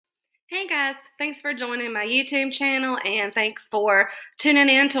Hey guys, thanks for joining my YouTube channel and thanks for tuning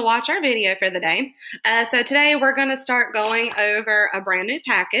in to watch our video for the day. So today we're going to start going over a brand new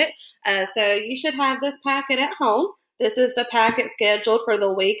packet. So you should have this packet at home. This is the packet scheduled for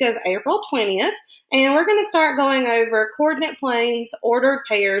the week of April 20th, and we're going to start going over coordinate planes, ordered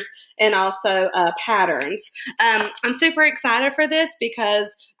pairs, and also patterns. I'm super excited for this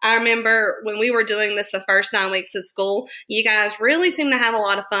because I remember when we were doing this the first 9 weeks of school, you guys really seem to have a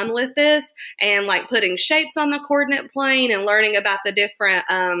lot of fun with this and like putting shapes on the coordinate plane and learning about the different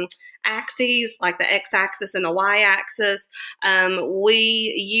axes, like the x-axis and the y-axis.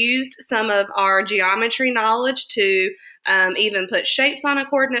 We used some of our geometry knowledge to even put shapes on a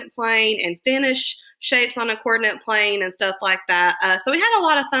coordinate plane and finish shapes on a coordinate plane and stuff like that. So we had a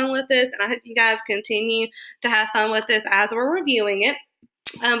lot of fun with this, and I hope you guys continue to have fun with this as we're reviewing it.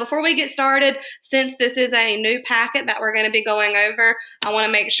 Before we get started, since this is a new packet that we're going to be going over, I want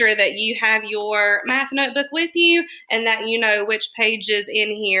to make sure that you have your math notebook with you and that you know which pages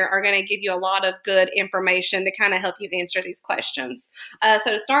in here are going to give you a lot of good information to kind of help you answer these questions.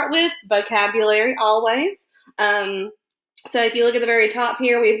 So to start with, vocabulary always. So if you look at the very top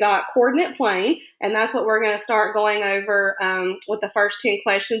here, we've got coordinate plane, and that's what we're going to start going over with the first 10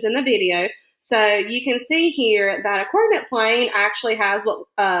 questions in the video. So you can see here that a coordinate plane actually has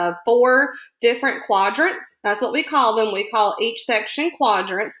 4 different quadrants. That's what we call them. We call each section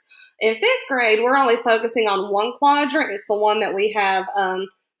quadrants. In 5th grade, we're only focusing on one quadrant. It's the one that we have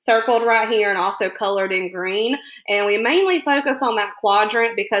circled right here and also colored in green. And we mainly focus on that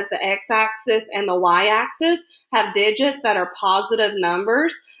quadrant because the x-axis and the y-axis have digits that are positive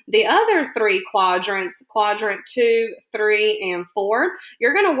numbers. The other 3 quadrants, quadrant 2, 3, and 4,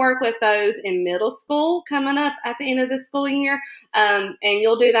 you're going to work with those in middle school coming up at the end of the school year. And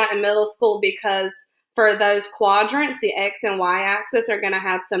you'll do that in middle school because for those quadrants, the x and y axis are going to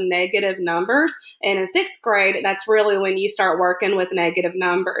have some negative numbers. And in 6th grade, that's really when you start working with negative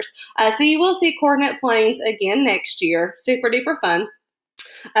numbers. So you will see coordinate planes again next year. Super duper fun.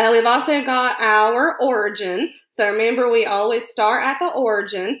 We've also got our origin. So remember, we always start at the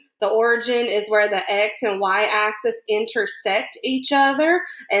origin. The origin is where the x and y axis intersect each other.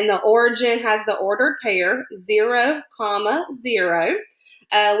 And the origin has the ordered pair, 0, 0.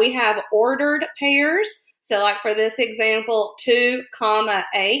 We have ordered pairs. So like for this example, 2,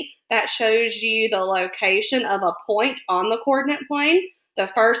 8, that shows you the location of a point on the coordinate plane. The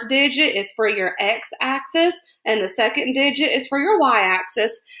first digit is for your x-axis, and the second digit is for your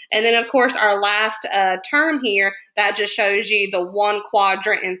y-axis. And then, of course, our last term here, that just shows you the one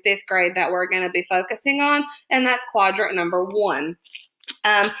quadrant in 5th grade that we're going to be focusing on, and that's quadrant number 1.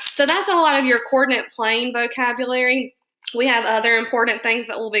 So that's a lot of your coordinate plane vocabulary. We have other important things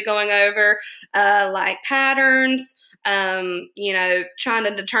that we'll be going over, like patterns, trying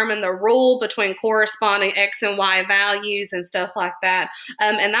to determine the rule between corresponding x and y values and stuff like that.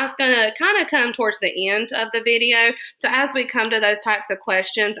 And that's going to kind of come towards the end of the video. So as we come to those types of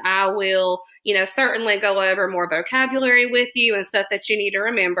questions, I will, certainly go over more vocabulary with you and stuff that you need to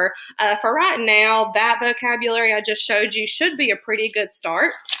remember. For right now, that vocabulary I just showed you should be a pretty good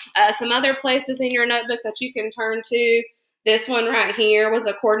start. Some other places in your notebook that you can turn to. This one right here was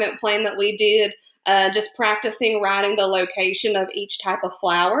a coordinate plane that we did just practicing writing the location of each type of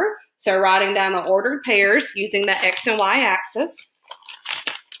flower. So writing down the ordered pairs using the x and y axis.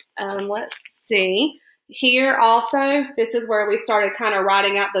 Let's see. Here also, this is where we started kind of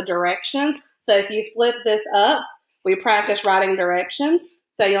writing out the directions. So if you flip this up, we practice writing directions.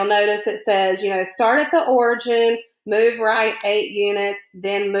 So you'll notice it says, start at the origin, move right 8 units,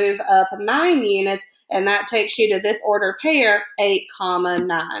 then move up 9 units, and that takes you to this ordered pair, 8, 9.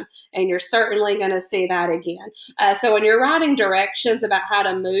 And you're certainly going to see that again. So when you're writing directions about how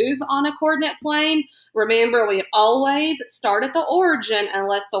to move on a coordinate plane, remember we always start at the origin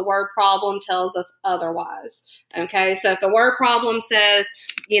unless the word problem tells us otherwise. Okay, so if the word problem says,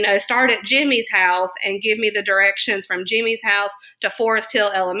 start at Jimmy's house and give me the directions from Jimmy's house to Forest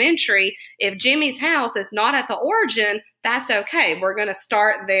Hill Elementary, if Jimmy's house is not at the origin, that's okay. We're going to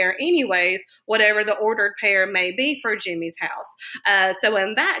start there anyways, whatever the ordered pair may be for Jimmy's house. So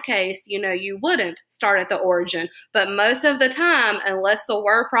in that case, you wouldn't start at the origin. But most of the time, unless the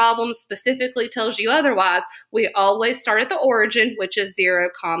word problem specifically tells you otherwise, we always start at the origin, which is 0,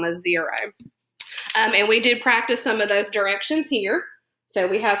 0. And we did practice some of those directions here. So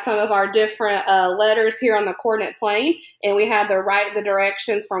we have some of our different letters here on the coordinate plane, and we have to write the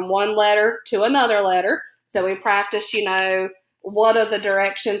directions from one letter to another letter. So we practice, what are the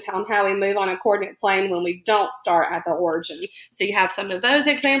directions on how we move on a coordinate plane when we don't start at the origin. So you have some of those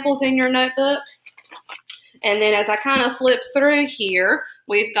examples in your notebook. And then as I kind of flip through here,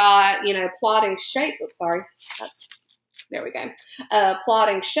 We've got, you know, plotting shapes. Oops, sorry. There we go.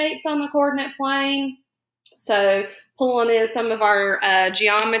 Plotting shapes on the coordinate plane. So pulling in some of our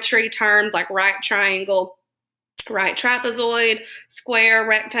geometry terms like right triangle, right trapezoid, square,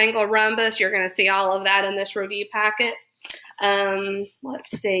 rectangle, rhombus. You're going to see all of that in this review packet. Let's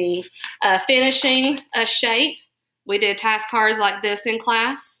see. Finishing a shape. We did task cards like this in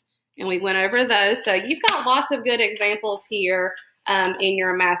class, and we went over those. So you've got lots of good examples here in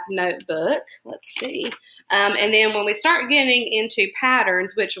your math notebook. Let's see. And then when we start getting into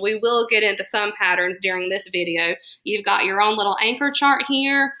patterns, which we will get into some patterns during this video, you've got your own little anchor chart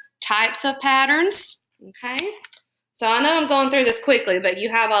here, types of patterns, okay? So I know I'm going through this quickly, but you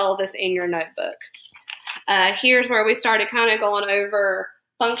have all of this in your notebook. Here's where we started kind of going over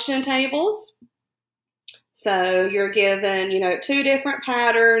function tables. So you're given, you know, 2 different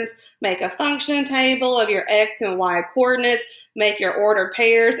patterns. Make a function table of your X and Y coordinates. Make your ordered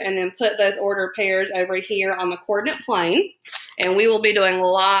pairs and then put those ordered pairs over here on the coordinate plane. And we will be doing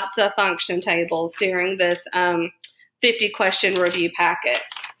lots of function tables during this 50 question review packet.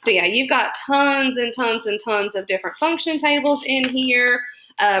 So yeah, you've got tons and tons and tons of different function tables in here,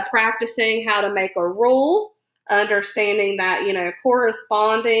 practicing how to make a rule, understanding that, you know,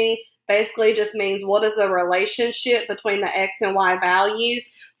 corresponding basically just means what is the relationship between the X and Y values.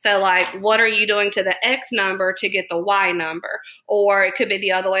 So like, what are you doing to the X number to get the Y number? Or it could be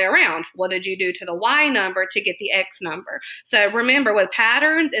the other way around. What did you do to the Y number to get the X number? So remember, with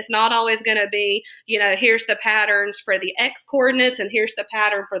patterns, it's not always going to be, you know, here's the patterns for the X coordinates and here's the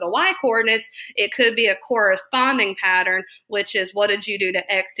pattern for the Y coordinates. It could be a corresponding pattern, which is what did you do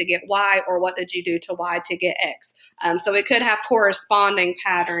to X to get Y, or what did you do to Y to get X? So it could have corresponding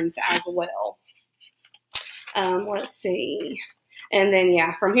patterns as well. Let's see. And then,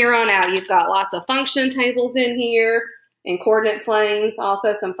 yeah, from here on out, you've got lots of function tables in here and coordinate planes,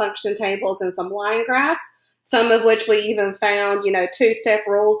 also some function tables and some line graphs, some of which we even found, you know, 2-step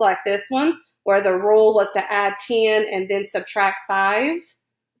rules like this one, where the rule was to add 10 and then subtract 5.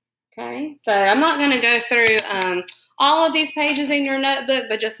 Okay, so I'm not going to go through all of these pages in your notebook,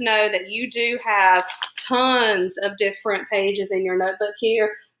 but just know that you do have tons of different pages in your notebook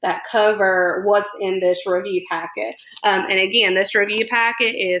here that cover what's in this review packet. And again, this review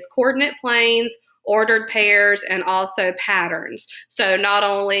packet is coordinate planes, ordered pairs, and also patterns. So not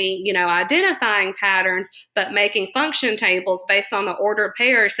only, you know, identifying patterns, but making function tables based on the ordered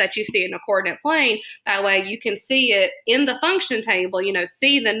pairs that you see in a coordinate plane. That way you can see it in the function table, you know,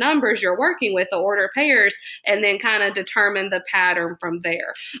 see the numbers you're working with, the ordered pairs, and then kind of determine the pattern from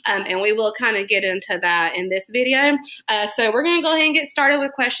there. And we will kind of get into that in this video. So we're going to go ahead and get started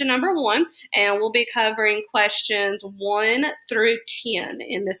with question number 1, and we'll be covering questions 1 through 10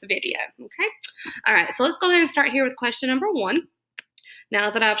 in this video, okay? All right, so let's go ahead and start here with question number 1. Now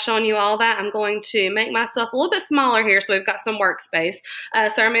that I've shown you all that, I'm going to make myself a little bit smaller here so we've got some workspace.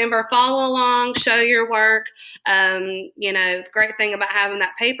 So remember, follow along, show your work. You know, the great thing about having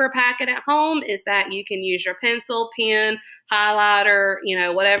that paper packet at home is that you can use your pencil, pen, highlighter, you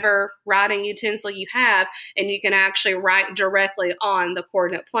know, whatever writing utensil you have, and you can actually write directly on the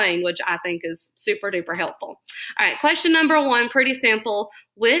coordinate plane, which I think is super duper helpful. All right, question number 1, pretty simple.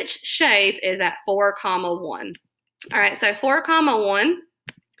 Which shape is at 4, 1? All right, so 4, 1,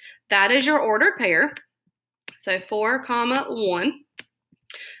 that is your ordered pair. So 4, 1.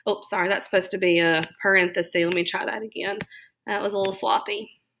 Oh, sorry, that's supposed to be a parenthesis. Let me try that again. That was a little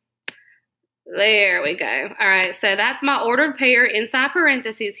sloppy. There we go. All right, so that's my ordered pair inside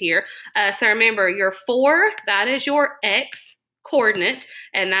parentheses here. So remember, your 4, that is your X coordinate,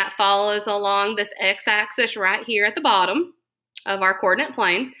 and that follows along this X-axis right here at the bottom of our coordinate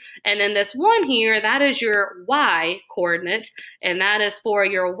plane. And then this 1 here, that is your Y coordinate, and that is for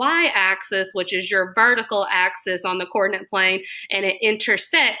your Y-axis, which is your vertical axis on the coordinate plane, and it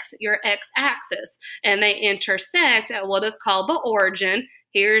intersects your X-axis. And they intersect at what is called the origin.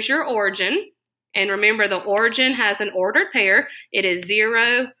 Here's your origin. And remember, the origin has an ordered pair. It is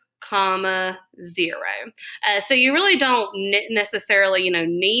 0, 0. So you really don't necessarily, you know,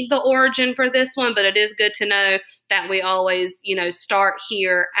 need the origin for this one, but it is good to know that we always, you know, start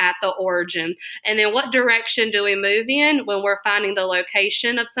here at the origin. And then what direction do we move in when we're finding the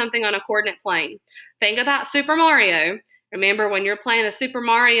location of something on a coordinate plane? Think about Super Mario. Remember, when you're playing a Super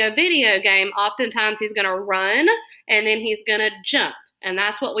Mario video game, oftentimes he's going to run and then he's going to jump. And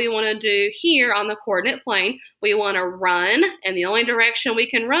that's what we want to do here on the coordinate plane. We want to run, and the only direction we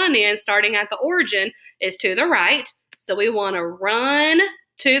can run in, starting at the origin, is to the right. So we want to run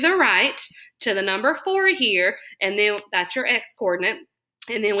to the right to the number 4 here, and then that's your X coordinate.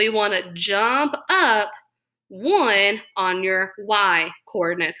 And then we want to jump up 1 on your y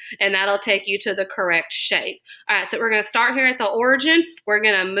coordinate, and that'll take you to the correct shape. All right, so we're going to start here at the origin. We're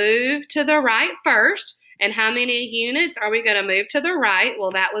going to move to the right first. And how many units are we going to move to the right?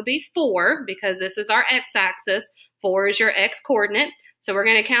 Well, that would be 4 because this is our x-axis. 4 is your x coordinate. So we're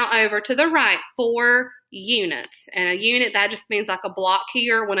going to count over to the right 4 units. And a unit, that just means like a block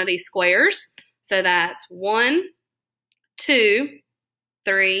here, one of these squares. So that's 1, 2,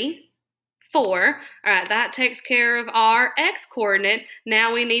 3, 4. All right, that takes care of our x coordinate.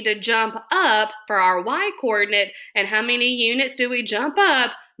 Now we need to jump up for our y coordinate. And how many units do we jump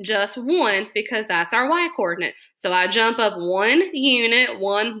up? Just 1, because that's our y coordinate. So I jump up 1 unit,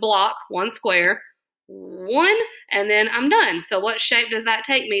 1 block, 1 square, 1, and then I'm done. So what shape does that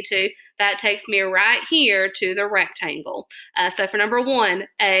take me to? That takes me right here to the rectangle. So for number 1,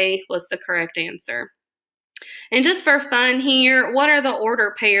 A was the correct answer. And just for fun here, what are the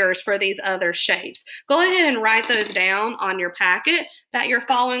ordered pairs for these other shapes? Go ahead and write those down on your packet that you're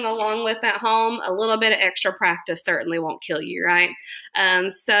following along with at home. A little bit of extra practice certainly won't kill you, right?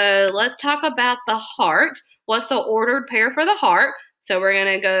 So let's talk about the heart. What's the ordered pair for the heart? So we're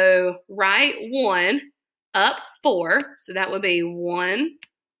going to go right 1, up 4. So that would be 1,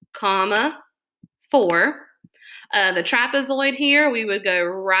 comma, 4. The trapezoid here, we would go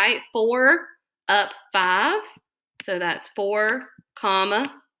right 4, up 5, so that's 4, comma,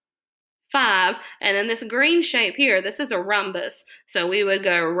 5. And then this green shape here, this is a rhombus. So we would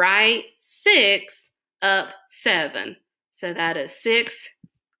go right 6, up 7. So that is 6,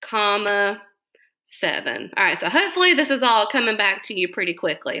 comma, 7. All right, so hopefully this is all coming back to you pretty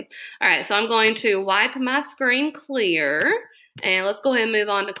quickly. All right, so I'm going to wipe my screen clear, and let's go ahead and move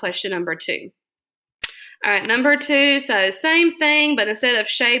on to question number 2. All right, number 2, so same thing, but instead of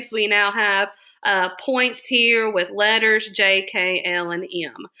shapes, we now have points here with letters J, K, L, and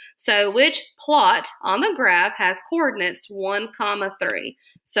M. So which plot on the graph has coordinates 1, 3?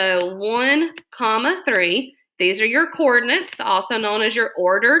 So 1, 3, these are your coordinates, also known as your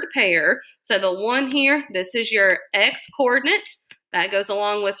ordered pair. So the 1 here, this is your x coordinate. That goes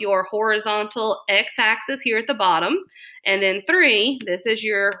along with your horizontal x-axis here at the bottom. And then 3, this is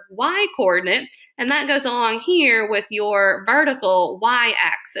your y coordinate. And that goes along here with your vertical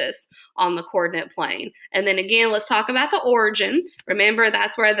y-axis on the coordinate plane. And then again, let's talk about the origin. Remember,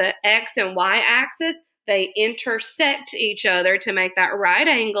 that's where the x and y-axis, they intersect each other to make that right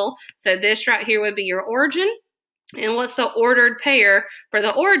angle. So this right here would be your origin. And what's the ordered pair for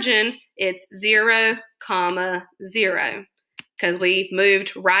the origin? It's 0, 0. Because we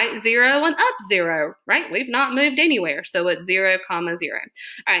moved right 0 and up 0, right? We've not moved anywhere. So it's 0, 0.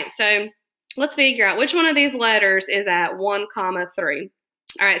 All right, so let's figure out which one of these letters is at 1, 3.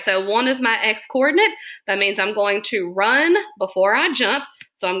 All right, so 1 is my x coordinate. That means I'm going to run before I jump.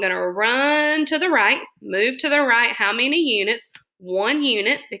 So I'm going to run to the right, move to the right. How many units? 1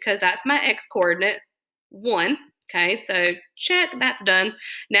 unit, because that's my x coordinate, 1. Okay, so check, that's done.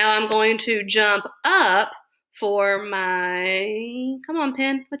 Now I'm going to jump up for my, come on,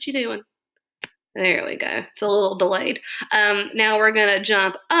 pen, what you doing? There we go. It's a little delayed. Now we're going to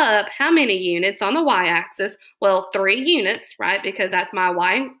jump up how many units on the y-axis? Well, 3 units, right? Because that's my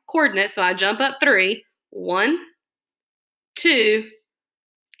y coordinate. So I jump up 3. 1, 2,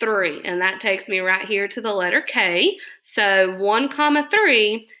 3. And that takes me right here to the letter K. So 1,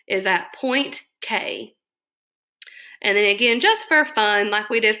 3 is at point K. And then again, just for fun, like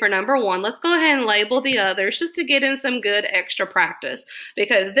we did for number 1, let's go ahead and label the others just to get in some good extra practice,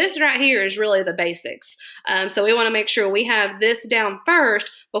 because this right here is really the basics. So we want to make sure we have this down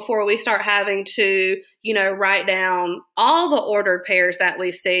first before we start having to, write down all the ordered pairs that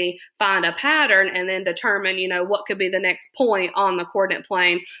we see, find a pattern, and then determine, what could be the next point on the coordinate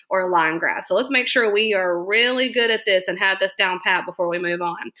plane or line graph. So let's make sure we are really good at this and have this down pat before we move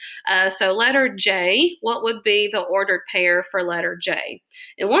on. So letter J, what would be the ordered pair for letter J?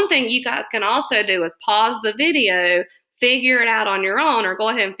 And one thing you guys can also do is pause the video, figure it out on your own, or go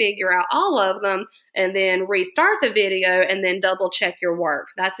ahead and figure out all of them and then restart the video and then double check your work.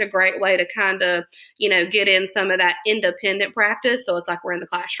 That's a great way to kind of, get in some of that independent practice. So it's like we're in the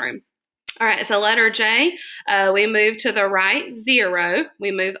classroom. All right, so letter J, we move to the right 0.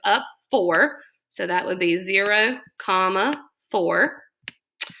 We move up 4. So that would be 0, 4.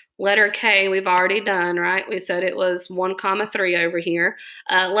 Letter K, we've already done, right? We said it was 1, 3 over here.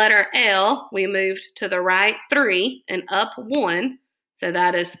 Letter L, we moved to the right 3 and up 1. So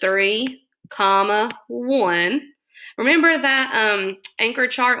that is 3, 1. Remember that anchor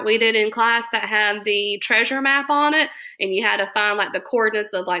chart we did in class that had the treasure map on it, and you had to find like the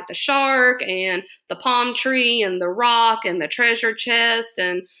coordinates of like the shark and the palm tree and the rock and the treasure chest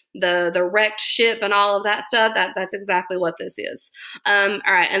and the wrecked ship and all of that stuff? That's exactly what this is. All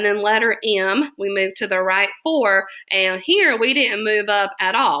right, and then letter M, we moved to the right 4, and here we didn't move up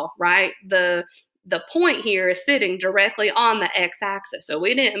at all, right? The point here is sitting directly on the x-axis. So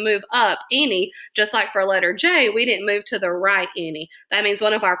we didn't move up any, just like for letter J, we didn't move to the right any. That means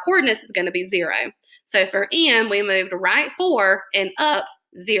one of our coordinates is going to be 0. So for M, we moved right 4 and up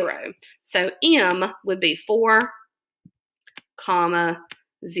 0. So M would be 4,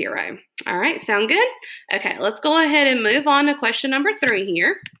 0. All right, sound good? Okay, let's go ahead and move on to question number 3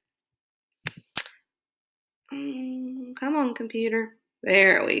 here. Come on, computer.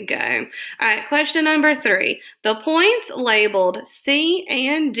 There we go. All right, question number 3. The points labeled C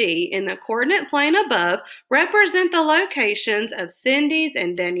and D in the coordinate plane above represent the locations of Cindy's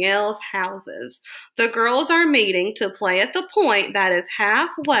and Danielle's houses. The girls are meeting to play at the point that is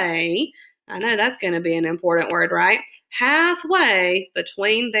halfway. I know that's going to be an important word, right? Halfway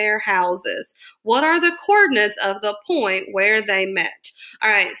between their houses. What are the coordinates of the point where they met? All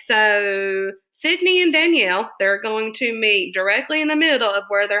right, so Sydney and Danielle, they're going to meet directly in the middle of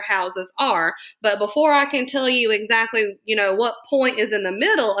where their houses are. But before I can tell you exactly, what point is in the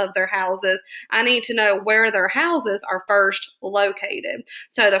middle of their houses, I need to know where their houses are first located.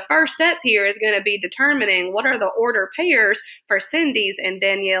 So the first step here is going to be determining what are the order pairs for Cindy's and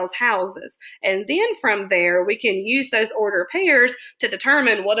Danielle's houses. And then from there, we can use those order pairs to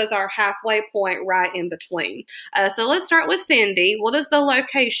determine what is our halfway point right in between. So let's start with Cindy. What is the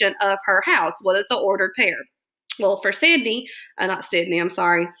location of her house? What is the ordered pair? Well, for Cindy, we're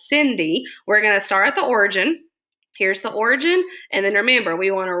going to start at the origin. Here's the origin, and then remember,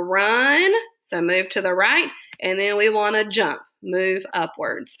 we want to run, so move to the right, and then we want to jump, move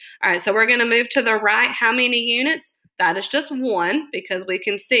upwards. All right, so we're going to move to the right. How many units? That is just 1, because we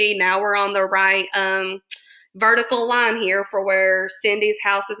can see now we're on the right vertical line here for where Cindy's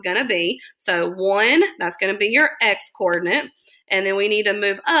house is going to be. So 1, that's going to be your x coordinate. And then we need to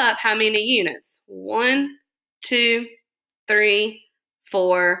move up how many units? 1, 2, 3,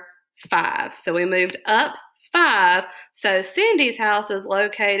 4, 5. So we moved up 5. So Cindy's house is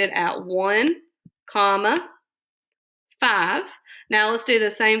located at 1, 5. Now let's do the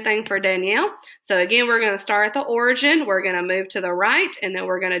same thing for Danielle. So again, we're going to start at the origin. We're going to move to the right, and then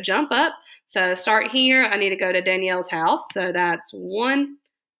we're going to jump up. So start here. I need to go to Danielle's house. So that's 1,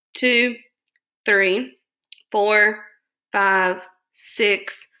 2, 3, 4, 5,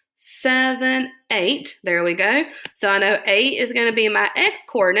 6, 7, 8. There we go. So I know 8 is going to be my x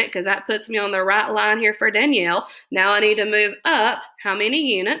coordinate because that puts me on the right line here for Danielle. Now I need to move up how many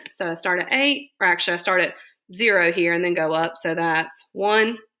units? So I start at 8, or actually I start at 0 here and then go up. So that's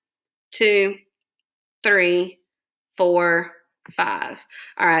 1, 2, 3, 4, 5.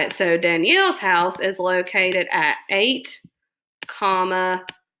 All right, so Danielle's house is located at 8, 5.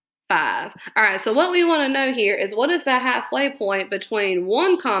 All right, so what we want to know here is what is the halfway point between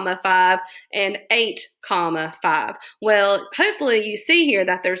 1, 5 and 8, 5? Well, hopefully you see here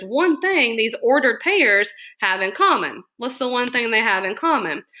that there's one thing these ordered pairs have in common. What's the one thing they have in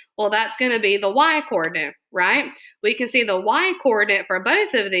common? Well, that's going to be the y coordinate, right? We can see the y coordinate for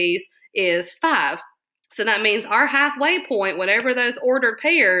both of these is 5. So that means our halfway point, whatever those ordered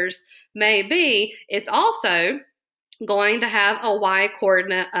pairs may be, it's also going to have a y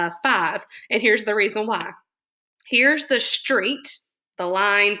coordinate of 5. And here's the reason why. Here's the street,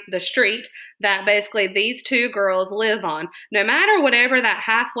 the street that basically these two girls live on. No matter whatever that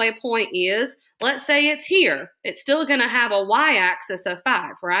halfway point is, let's say it's here, it's still going to have a y-axis of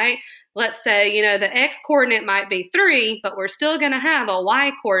 5, right? Let's say, the x coordinate might be 3, but we're still going to have a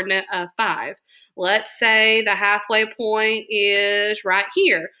y coordinate of 5. Let's say the halfway point is right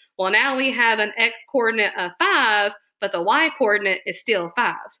here. Well, now we have an x coordinate of 5, but the y coordinate is still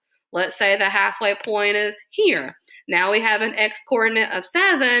 5. Let's say the halfway point is here. Now we have an x coordinate of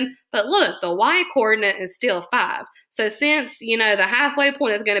 7, but look, the y coordinate is still 5. So since, the halfway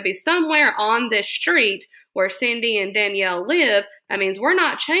point is going to be somewhere on this street where Cindy and Danielle live, that means we're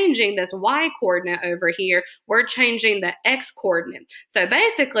not changing this y coordinate over here. We're changing the x coordinate. So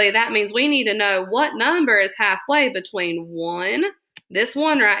basically, that means we need to know what number is halfway between 1, this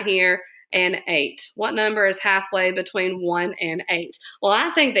 1 right here, and 8. What number is halfway between 1 and 8? Well, I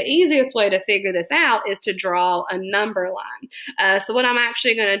think the easiest way to figure this out is to draw a number line. So what I'm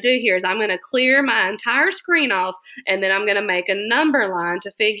actually going to do here is I'm going to clear my entire screen off, and then I'm going to make a number line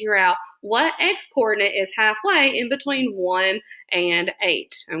to figure out what x coordinate is halfway in between 1 and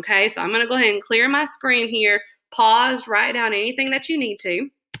 8. Okay, so I'm going to go ahead and clear my screen here, pause, write down anything that you need to.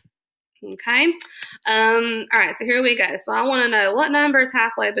 Okay. All right, so here we go. So I want to know what number is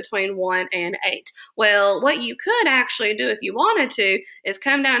halfway between 1 and 8. Well, what you could actually do if you wanted to is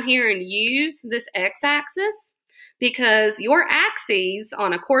come down here and use this x-axis, because your axes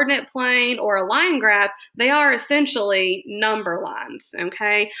on a coordinate plane or a line graph, they are essentially number lines,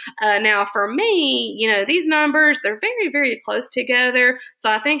 okay? Now for me, you know, these numbers, they're very, very close together,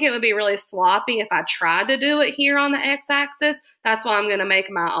 so I think it would be really sloppy if I tried to do it here on the x-axis. That's why I'm gonna make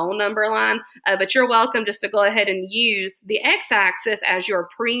my own number line, but you're welcome just to go ahead and use the x-axis as your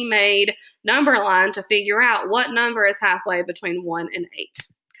pre-made number line to figure out what number is halfway between 1 and 8.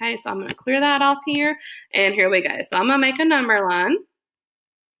 Okay, so I'm going to clear that off here, and here we go. So I'm going to make a number line,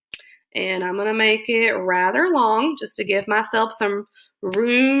 and I'm going to make it rather long just to give myself some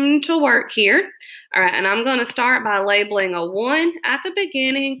room to work here. All right, and I'm going to start by labeling a 1 at the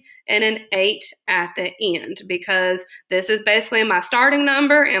beginning and an 8 at the end, because this is basically my starting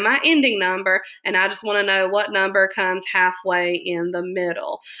number and my ending number, and I just want to know what number comes halfway in the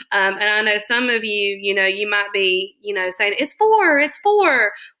middle. And I know some of you, you know, you might be, you know, saying, it's 4, it's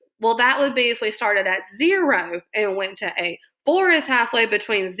 4. Well, that would be if we started at 0 and went to 8. 4 is halfway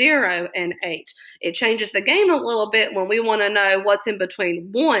between 0 and 8. It changes the game a little bit when we want to know what's in between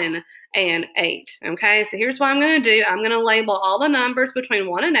 1 and 8. Okay, so here's what I'm going to do. I'm going to label all the numbers between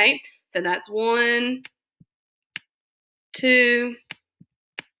 1 and 8. So that's 1, 2,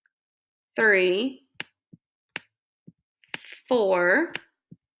 3, 4,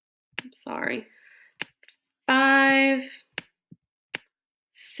 5,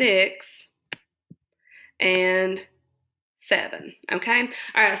 6, and 7. Okay.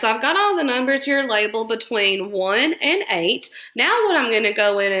 All right. So I've got all the numbers here labeled between 1 and 8. Now what I'm going to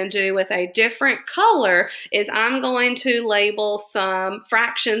go in and do with a different color is I'm going to label some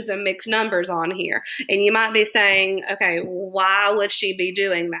fractions and mixed numbers on here. And you might be saying, okay, why would she be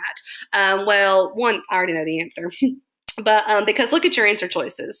doing that? Well, one, I already know the answer, but because look at your answer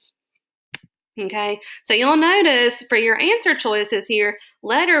choices. Okay, so you'll notice for your answer choices here,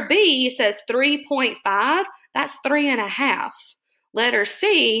 letter B says 3.5, that's 3.5. Letter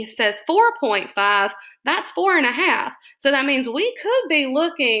C says 4.5, that's 4.5. So that means we could be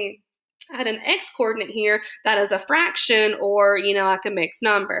looking at an x coordinate here that is a fraction or, you know, like a mixed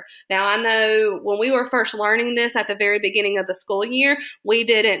number. Now, I know when we were first learning this at the very beginning of the school year, we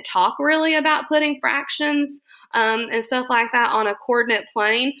didn't talk really about putting fractions and stuff like that on a coordinate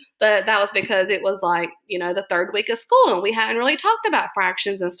plane, but that was because it was like, you know, the third week of school and we hadn't really talked about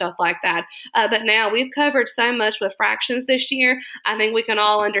fractions and stuff like that. But now we've covered so much with fractions this year, I think we can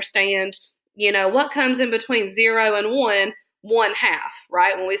all understand, you know, what comes in between 0 and 1, 1/2,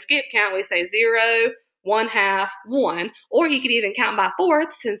 right? When we skip count, we say 0, 1/2, 1. Or you could even count by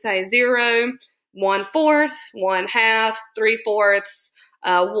fourths and say 0, 1/4, 1/2, 3/4,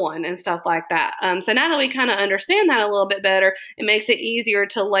 1, and stuff like that. So now that we kind of understand that a little bit better, it makes it easier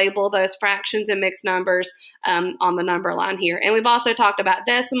to label those fractions and mixed numbers on the number line here. And we've also talked about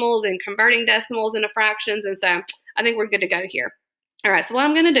decimals and converting decimals into fractions, and so I think we're good to go here. All right, so what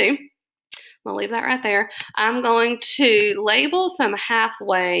I'm going to do, I'm going to leave that right there. I'm going to label some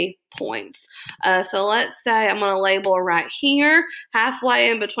halfway points. So let's say I'm going to label right here,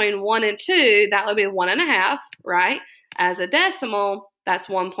 halfway in between 1 and 2, that would be 1.5, right? As a decimal, that's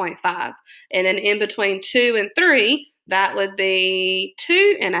 1.5. And then in between 2 and 3, that would be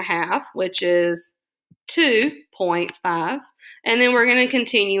 2.5, which is 2.5. And then we're going to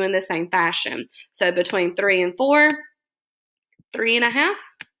continue in the same fashion. So between 3 and 4, 3.5.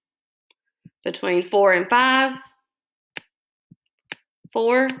 Between 4 and 5,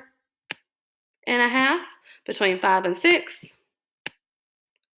 4.5. Between 5 and 6,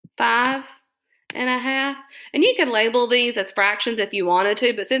 5.5. And you can label these as fractions if you wanted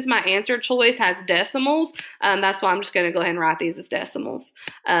to, but since my answer choice has decimals, that's why I'm just going to go ahead and write these as decimals.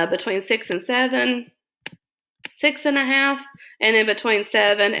 Between 6 and 7, 6.5. And then between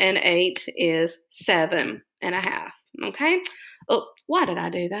 7 and 8 is 7.5. Okay? Oh, why did I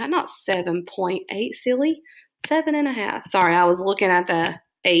do that? Not 7.8, silly. 7.5. Sorry, I was looking at the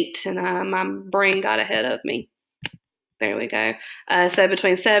 8 and my brain got ahead of me. There we go. So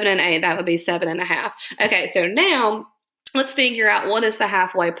between 7 and 8, that would be 7.5. Okay, so now let's figure out what is the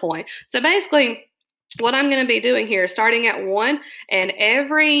halfway point. So basically, what I'm going to be doing here is starting at 1, and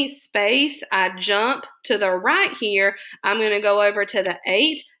every space I jump to the right here, I'm going to go over to the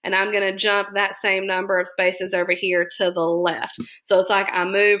 8, and I'm going to jump that same number of spaces over here to the left. So it's like I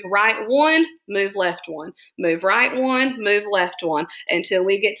move right 1, move left 1, move right 1, move left 1, until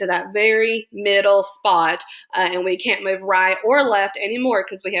we get to that very middle spot, and we can't move right or left anymore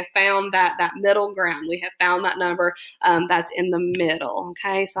because we have found that middle ground. We have found that number that's in the middle.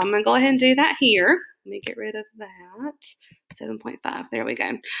 Okay, so I'm going to go ahead and do that here. Let me get rid of that. 7.5. There we go.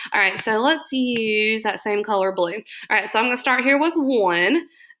 All right, so let's use that same color blue. All right, so I'm going to start here with 1.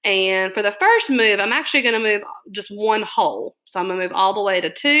 And for the first move, I'm actually going to move just one whole. So I'm going to move all the way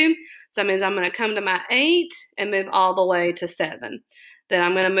to 2. So that means I'm going to come to my 8 and move all the way to 7. Then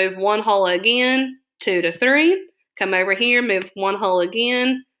I'm going to move one whole again, 2 to 3. Come over here, move one whole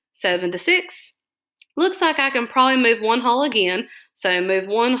again, 7 to 6. Looks like I can probably move one whole again. So move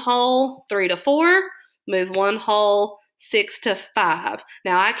one whole, 3 to 4. Move one whole, 6 to 5.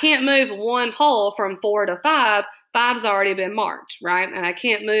 Now I can't move one whole from 4 to 5. 5's already been marked, right? And I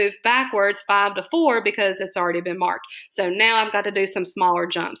can't move backwards 5 to 4 because it's already been marked. So now I've got to do some smaller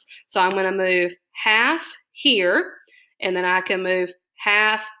jumps. So I'm going to move half here, and then I can move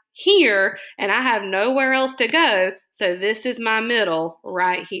half here, and I have nowhere else to go, so this is my middle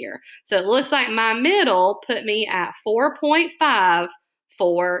right here. So it looks like my middle put me at 4.5,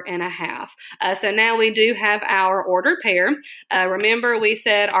 4.5. So now we do have our ordered pair. Remember, we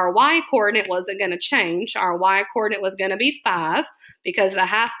said our y-coordinate wasn't going to change. Our y-coordinate was going to be 5 because the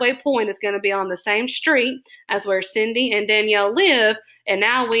halfway point is going to be on the same street as where Cindy and Danielle live. And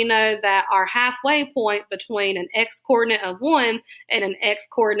now we know that our halfway point between an x-coordinate of 1 and an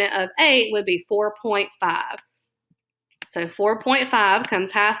x-coordinate of 8 would be 4.5. So 4.5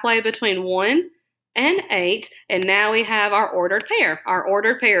 comes halfway between 1 and 8, and now we have our ordered pair. Our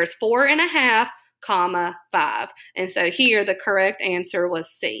ordered pair is 4.5, 5. And so here the correct answer was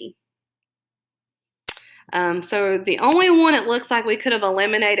C. So the only one it looks like we could have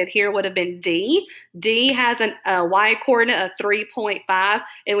eliminated here would have been D. D has a y-coordinate of 3.5,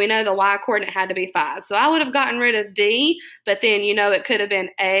 and we know the y-coordinate had to be 5. So I would have gotten rid of D, but then, you know, it could have been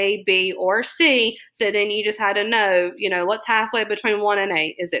A, B, or C. So then you just had to know, you know, what's halfway between 1 and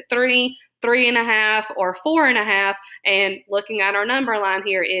 8? Is it 3, 3.5, or 4.5? And looking at our number line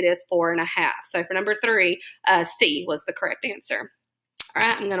here, it is 4.5. So for number 3, C was the correct answer. All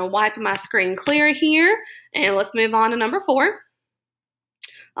right, I'm going to wipe my screen clear here, and let's move on to number 4.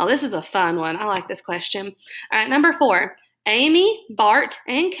 Oh, this is a fun one. I like this question. All right, number 4. Amy, Bart,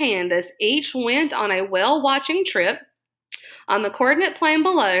 and Candace each went on a whale-watching trip. On the coordinate plane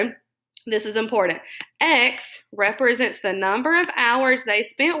below, this is important, X represents the number of hours they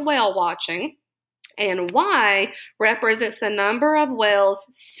spent whale watching, and Y represents the number of whales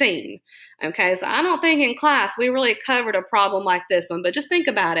seen. Okay, so I don't think in class we really covered a problem like this one, but just think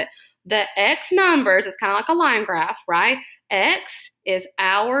about it. The X numbers is kind of like a line graph, right? X is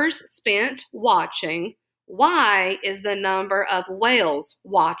hours spent watching. Y is the number of whales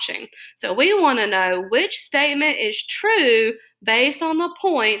watching. So we want to know which statement is true based on the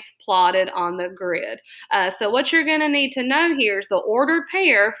points plotted on the grid. So what you're going to need to know here is the ordered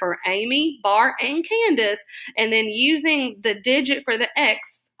pair for Amy, Bart, and Candace, and then using the digit for the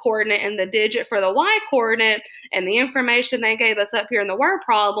X coordinate and the digit for the Y coordinate and the information they gave us up here in the word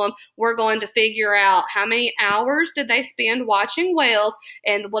problem, we're going to figure out how many hours did they spend watching whales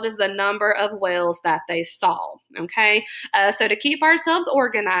and what is the number of whales that they saw. Okay, so to keep ourselves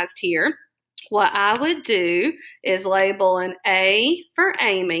organized here, what I would do is label an A for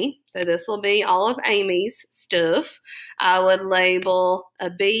Amy. So this will be all of Amy's stuff. I would label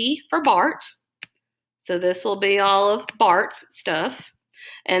a B for Bart. So this will be all of Bart's stuff.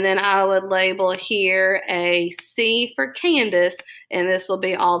 And then I would label here a C for Candace, and this will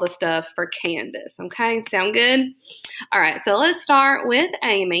be all the stuff for Candace. Okay, sound good? All right, so let's start with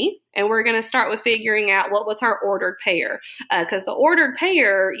Amy, and we're going to start with figuring out what was her ordered pair. Because the ordered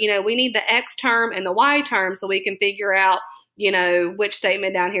pair, you know, we need the X term and the Y term so we can figure out, you know, which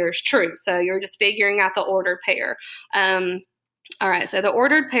statement down here is true. So you're just figuring out the ordered pair. All right, so the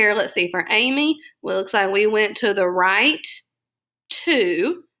ordered pair, let's see, for Amy, well, it looks like we went to the right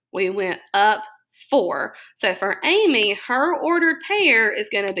 2, we went up 4. So for Amy, her ordered pair is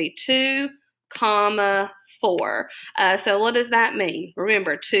going to be 2, 4. So what does that mean?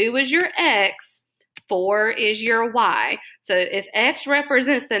 Remember, 2 is your X, 4 is your Y. So if X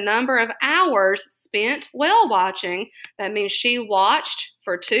represents the number of hours spent whale watching, that means she watched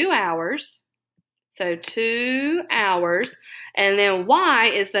for 2 hours. So 2 hours, and then Y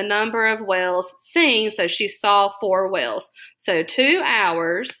is the number of whales seen, so she saw 4 whales. So 2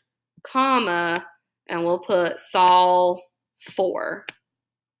 hours, comma, and we'll put saw 4.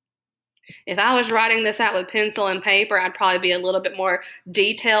 If I was writing this out with pencil and paper, I'd probably be a little bit more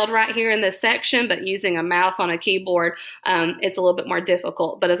detailed right here in this section, but using a mouse on a keyboard, it's a little bit more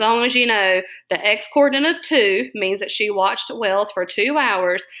difficult. But as long as you know the X coordinate of 2 means that she watched whales for 2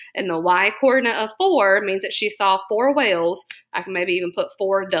 hours, and the Y coordinate of 4 means that she saw 4 whales, I can maybe even put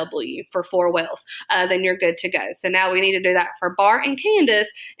 4W for 4 whales, then you're good to go. So now we need to do that for Bart and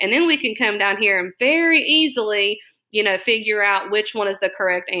Candace, and then we can come down here and very easily figure out which one is the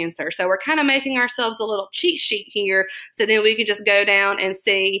correct answer. So we're kind of making ourselves a little cheat sheet here, so then we can just go down and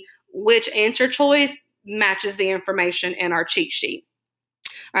see which answer choice matches the information in our cheat sheet.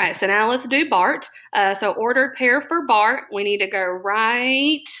 All right, so now let's do Bart. So ordered pair for Bart, we need to go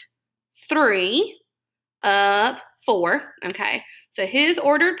right 3, up 4, okay? So his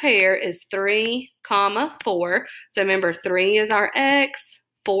ordered pair is 3, 4. So remember, 3 is our X,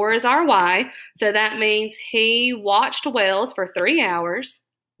 4 is our Y, so that means he watched whales for 3 hours.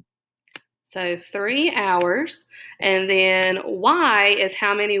 So 3 hours. And then Y is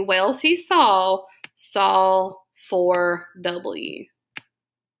how many whales he saw 4W.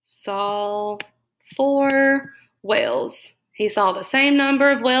 Saw 4 whales. He saw the same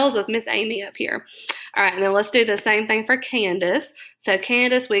number of whales as Miss Amy up here. All right, and then let's do the same thing for Candace. So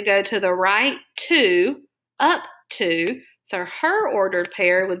Candace, we go to the right 2, up 2. So her ordered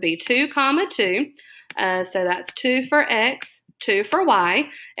pair would be 2, 2. So that's 2 for X, 2 for Y.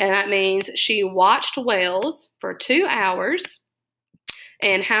 And that means she watched whales for 2 hours.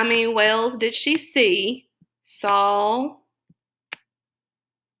 And how many whales did she see? Saw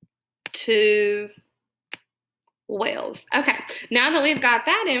 2 whales. Okay, now that we've got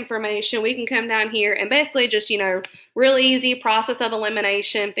that information, we can come down here and basically just, really easy process of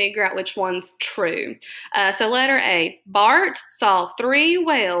elimination, figure out which one's true. So letter A, Bart saw 3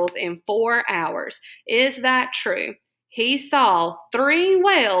 whales in 4 hours. Is that true? He saw 3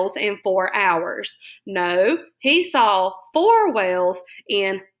 whales in 4 hours. No, he saw 4 whales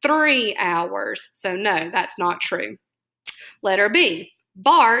in 3 hours. So no, that's not true. Letter B,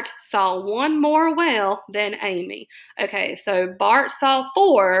 Bart saw 1 more whale than Amy. Okay, so Bart saw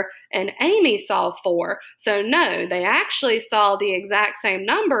 4 and Amy saw 4. So no, they actually saw the exact same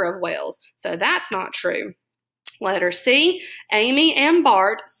number of whales. So that's not true. Letter C, Amy and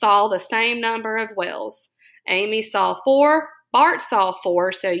Bart saw the same number of whales. Amy saw 4, Bart saw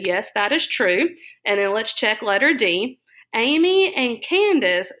 4. So yes, that is true. And then let's check letter D. Amy and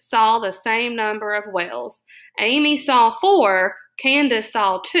Candace saw the same number of whales. Amy saw 4, Candace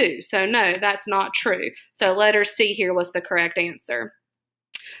saw 2. So no, that's not true. So letter C here was the correct answer.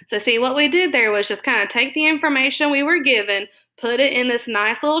 So see, what we did there was just kind of take the information we were given, put it in this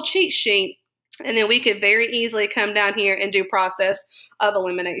nice little cheat sheet, and then we could very easily come down here and do process of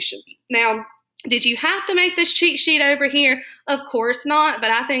elimination. Now, did you have to make this cheat sheet over here? Of course not,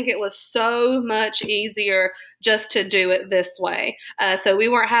 but I think it was so much easier just to do it this way. So we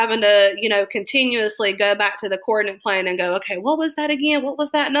weren't having to, continuously go back to the coordinate plane and go, okay, what was that again? What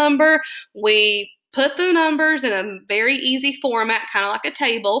was that number? We put the numbers in a very easy format, kind of like a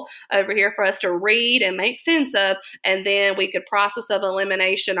table over here for us to read and make sense of, and then we could process of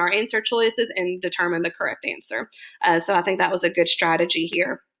elimination our answer choices and determine the correct answer. So I think that was a good strategy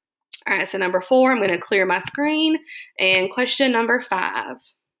here. All right, so number 4, I'm going to clear my screen, and question number 5.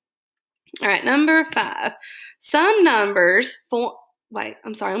 All right, number 5. Some numbers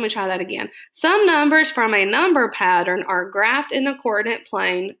let me try that again. Some numbers from a number pattern are graphed in the coordinate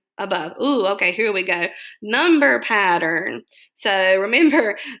plane above. Ooh, okay, here we go. Number pattern. So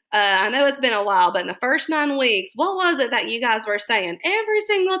remember, I know it's been a while, but in the first 9 weeks, what was it that you guys were saying? Every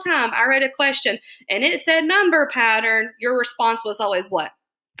single time I read a question and it said number pattern, your response was always what?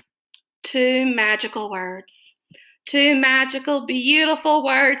 2 magical words. 2 magical, beautiful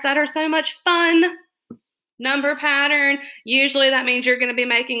words that are so much fun. Number pattern. Usually that means you're going to be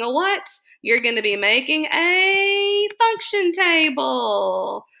making a what? You're going to be making a function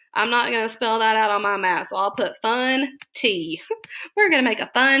table. I'm not going to spell that out on my math, so I'll put fun T. We're going to make a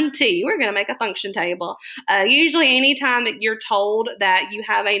fun T. We're going to make a function table. Usually anytime that you're told that you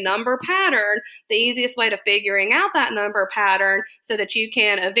have a number pattern, the easiest way to figuring out that number pattern so that you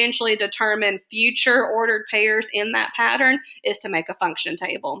can eventually determine future ordered pairs in that pattern is to make a function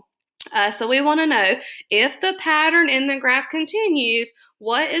table. So we want to know if the pattern in the graph continues,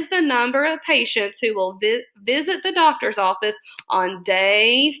 what is the number of patients who will visit the doctor's office on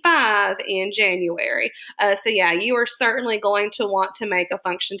day 5 in January? So yeah, you are certainly going to want to make a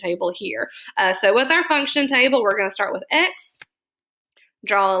function table here. So with our function table, we're going to start with X,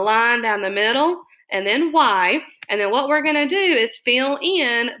 draw a line down the middle, and then y. And then what we're going to do is fill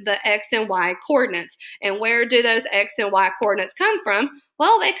in the x and y coordinates. And where do those x and y coordinates come from?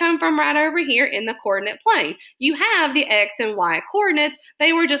 Well, they come from right over here in the coordinate plane. You have the x and y coordinates.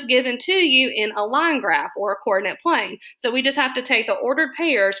 They were just given to you in a line graph or a coordinate plane. So we just have to take the ordered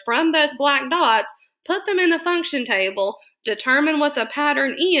pairs from those black dots, put them in the function table, determine what the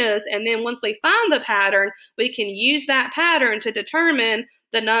pattern is, and then once we find the pattern, we can use that pattern to determine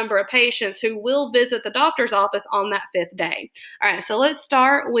the number of patients who will visit the doctor's office on that 5th day. All right, so let's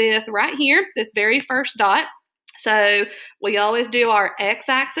start with right here, this very first dot. So we always do our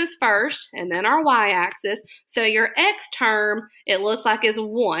x-axis first and then our y-axis. So your x term, it looks like is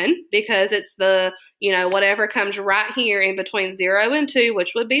 1 because it's the, whatever comes right here in between 0 and 2,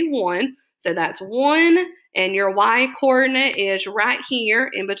 which would be 1. So that's 1, and your y coordinate is right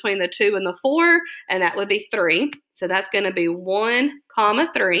here in between the 2 and the 4, and that would be 3. So that's going to be 1,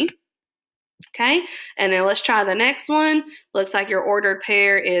 3. Okay, and then let's try the next one. Looks like your ordered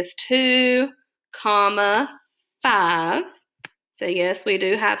pair is 2, 5. So yes, we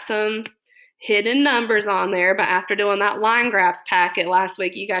do have some hidden numbers on there, but after doing that line graphs packet last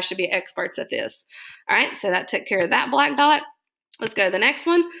week, you guys should be experts at this. All right, so that took care of that black dot. Let's go to the next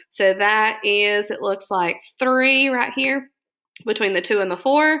one. So that is, it looks like 3 right here between the 2 and the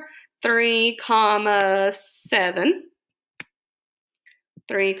 4. 3, 7.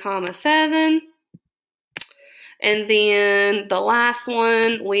 3, 7. And then the last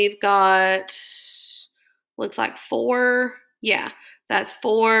one, we've got, looks like 4. Yeah, that's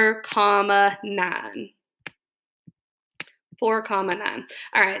 4, 9. 4, 9.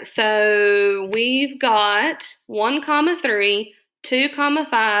 All right, so we've got 1, 3, 2,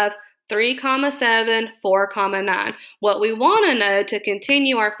 5, 3, 7, 4, 9. What we want to know to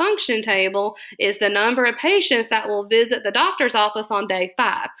continue our function table is the number of patients that will visit the doctor's office on day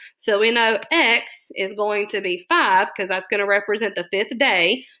 5. So we know x is going to be 5 because that's going to represent the 5th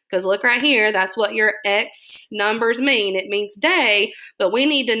day. Because look right here, that's what your x numbers mean. It means day, but we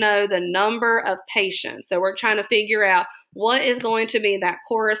need to know the number of patients. So we're trying to figure out what is going to be that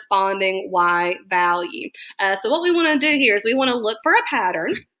corresponding y value. So what we want to do here is we want to look for a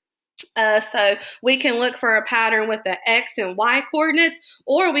pattern. So we can look for a pattern with the x and y coordinates,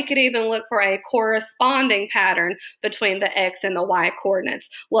 or we could even look for a corresponding pattern between the x and the y coordinates.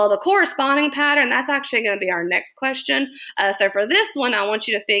 Well, the corresponding pattern, that's actually going to be our next question. So for this one, I want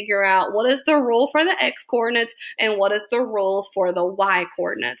you to figure out what is the rule for the x coordinates and what is the rule for the y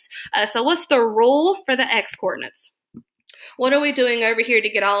coordinates. So what's the rule for the x coordinates? What are we doing over here to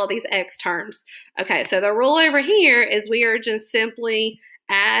get all of these x terms? Okay, so the rule over here is we are just simply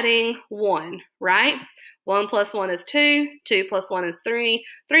adding 1, right? 1 plus 1 is 2, 2 plus 1 is 3,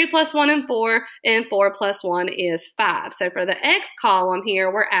 3 plus 1 is 4, and 4 plus 1 is 5. So for the x column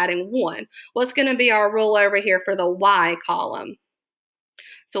here, we're adding 1. What's going to be our rule over here for the y column?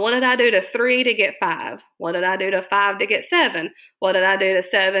 So what did I do to 3 to get 5? What did I do to 5 to get 7? What did I do to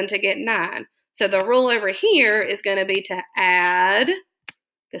 7 to get 9? So the rule over here is going to be to add.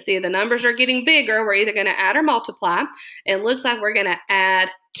 You see, the numbers are getting bigger. We're either going to add or multiply. It looks like we're going to add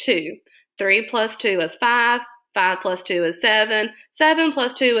 2. 3 plus 2 is 5. 5 plus 2 is 7. 7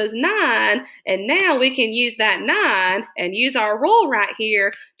 plus 2 is 9. And now we can use that 9 and use our rule right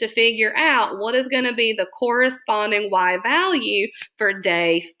here to figure out what is going to be the corresponding y value for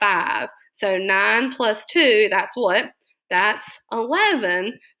day 5. So 9 plus 2, that's what? That's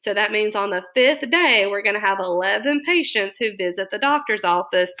 11. So that means on the 5th day, we're going to have 11 patients who visit the doctor's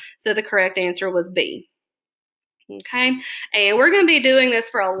office. So the correct answer was B. Okay, and we're going to be doing this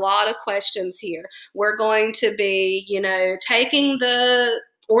for a lot of questions here. We're going to be, taking the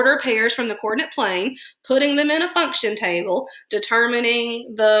order pairs from the coordinate plane, putting them in a function table,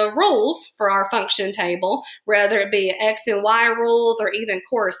 determining the rules for our function table, whether it be x and y rules or even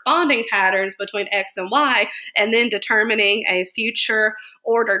corresponding patterns between x and y, and then determining a future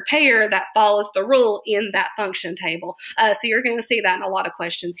ordered pair that follows the rule in that function table. So you're going to see that in a lot of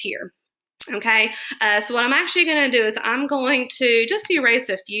questions here. Okay, so what I'm actually going to do is I'm going to just erase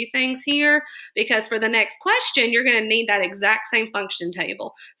a few things here because for the next question, you're going to need that exact same function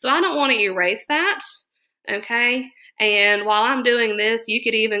table. So I don't want to erase that, okay? And while I'm doing this, you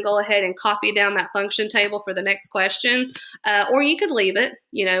could even go ahead and copy down that function table for the next question, or you could leave it,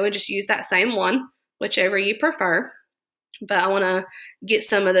 and just use that same one, whichever you prefer. But I want to get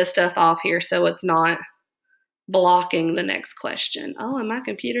some of this stuff off here so it's not blocking the next question. Oh, and my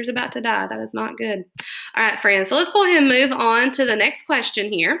computer's about to die. That is not good. All right, friends, so let's go ahead and move on to the next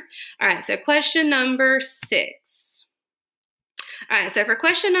question here. All right, so question number 6. All right, so for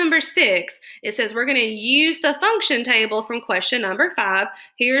question number 6, it says we're going to use the function table from question number 5.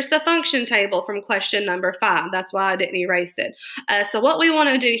 Here's the function table from question number 5. That's why I didn't erase it. So what we want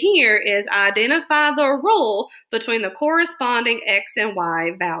to do here is identify the rule between the corresponding x and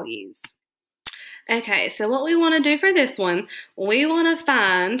y values. Okay, so what we want to do for this one, we want to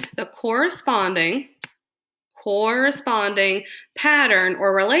find the corresponding pattern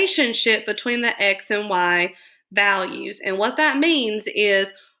or relationship between the x and y values. And what that means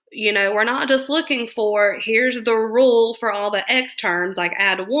is, you know, we're not just looking for here's the rule for all the x terms, like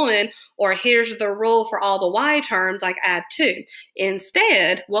add 1, or here's the rule for all the y terms, like add 2.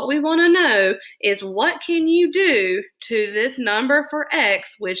 Instead, what we want to know is what can you do to this number for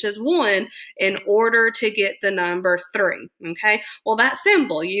x, which is 1, in order to get the number 3, okay? Well, that's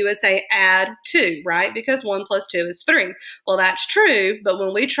simple. You would say add 2, right? Because 1 plus 2 is 3. Well, that's true, but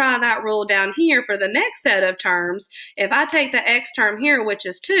when we try that rule down here for the next set of terms, if I take the x term here, which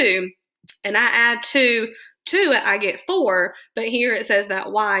is 2, and I add 2 to it, I get 4, but here it says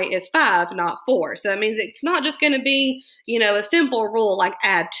that y is 5, not 4. So that means it's not just going to be, you know, a simple rule like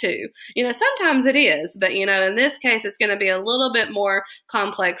add 2. You know, sometimes it is, but, you know, in this case, it's going to be a little bit more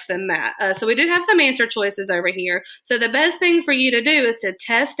complex than that. So we do have some answer choices over here. So the best thing for you to do is to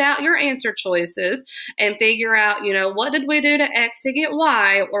test out your answer choices and figure out, you know, what did we do to x to get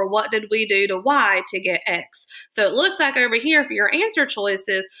y, or what did we do to y to get x? So it looks like over here for your answer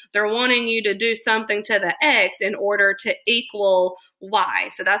choices, they're wanting you to do something to the x in order to equal y.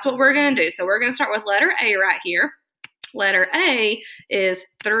 So that's what we're going to do. So we're going to start with letter A right here. Letter A is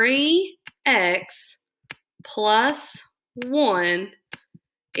 3x plus 1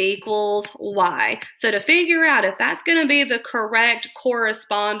 equals y. So to figure out if that's going to be the correct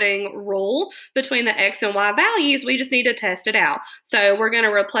corresponding rule between the x and y values, we just need to test it out. So we're going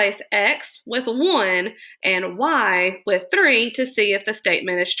to replace x with 1 and y with 3 to see if the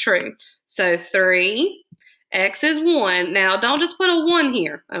statement is true. So 3, x is 1. Now, don't just put a 1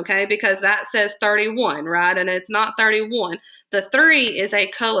 here, okay, because that says 31, right? And it's not 31. The 3 is a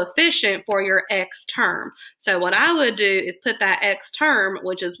coefficient for your x term. So what I would do is put that x term,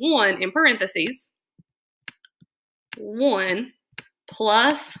 which is 1, in parentheses, 1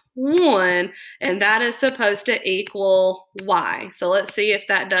 plus 1, and that is supposed to equal y. So let's see if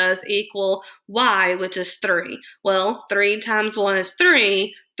that does equal y, which is 3. Well, 3 times 1 is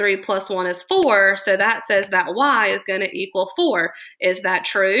 3. 3 plus 1 is 4, so that says that y is going to equal 4. Is that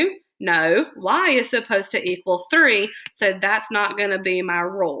true? No, y is supposed to equal 3, so that's not going to be my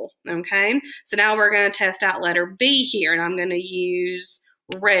rule, okay? So now we're going to test out letter B here, and I'm going to use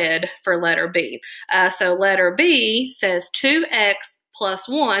red for letter B. So letter B says 2x plus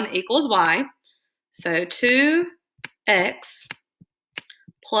 1 equals y. So 2x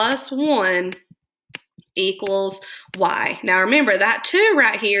plus 1 equals y. Now remember, that 2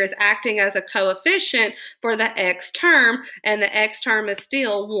 right here is acting as a coefficient for the x term, and the x term is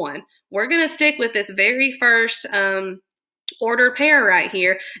still 1. We're going to stick with this very first ordered pair right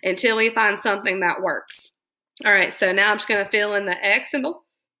here until we find something that works. All right, so now I'm just going to fill in the x and the,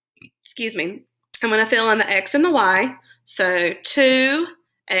 I'm going to fill in the x and the y. So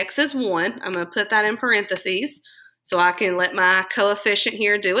 2x is 1. I'm going to put that in parentheses so I can let my coefficient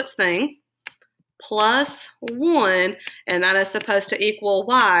here do its thing. Plus 1, and that is supposed to equal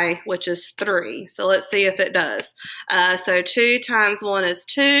y, which is 3. So let's see if it does. So 2 times 1 is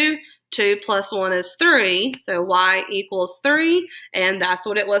 2. 2 plus 1 is 3. So y equals 3, and that's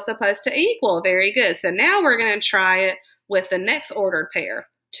what it was supposed to equal. Very good. So now we're going to try it with the next ordered pair,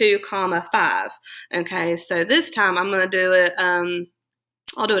 2, 5. Okay, so this time I'm going to do it,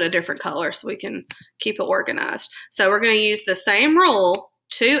 I'll do it a different color so we can keep it organized. So we're going to use the same rule,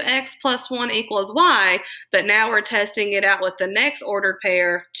 2x plus 1 equals y, but now we're testing it out with the next ordered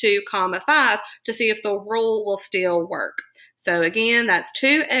pair, 2, 5, to see if the rule will still work. So again, that's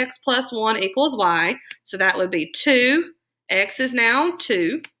 2x plus 1 equals y, so that would be 2. X is now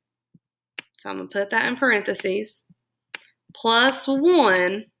 2, so I'm going to put that in parentheses, plus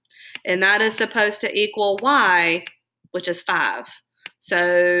 1, and that is supposed to equal y, which is 5.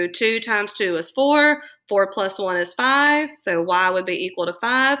 So 2 times 2 is 4. 4 plus 1 is 5. So y would be equal to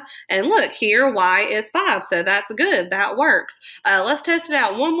 5. And look, here y is 5. So that's good. That works. Let's test it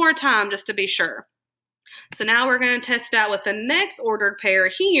out one more time just to be sure. So now we're going to test it out with the next ordered pair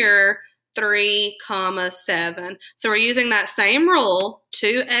here, 3, 7. So we're using that same rule,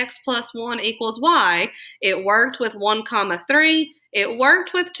 2x plus 1 equals y. It worked with 1, 3. It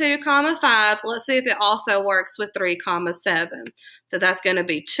worked with 2, 5. Let's see if it also works with 3, 7. So that's going to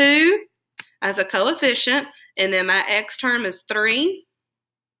be 2 as a coefficient, and then my x term is 3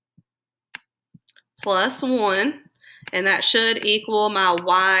 plus 1. and that should equal my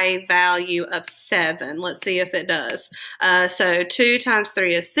y value of 7. Let's see if it does. So 2 times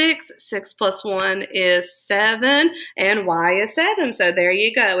 3 is 6, 6 plus 1 is 7, and y is 7. So there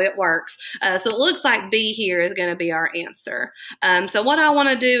you go, it works. So it looks like B here is going to be our answer. So what I want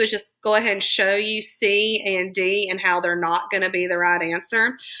to do is just go ahead and show you C and D and how they're not going to be the right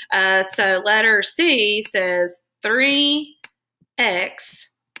answer. So letter C says 3x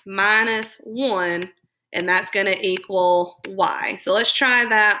minus 1, and that's going to equal y. So let's try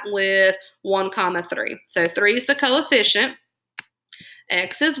that with 1 comma 3. So 3 is the coefficient,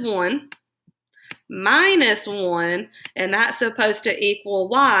 x is 1, minus 1, and that's supposed to equal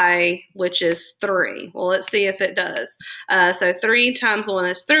y, which is 3. Well, let's see if it does. So 3 times 1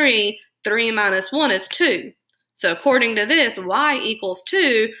 is 3, 3 minus 1 is 2. So according to this, y equals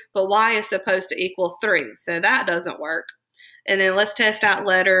 2, but y is supposed to equal 3. So that doesn't work. And then let's test out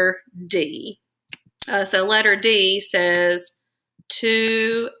letter D. So letter D says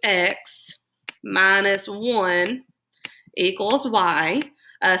 2x minus 1 equals y.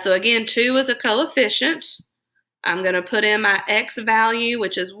 So again, 2 is a coefficient. I'm going to put in my x value,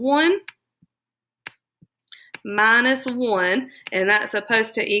 which is 1, minus 1, and that's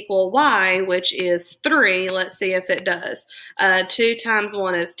supposed to equal y, which is 3. Let's see if it does. 2 times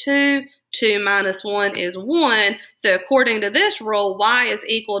 1 is 2. 2 minus 1 is 1. So according to this rule, y is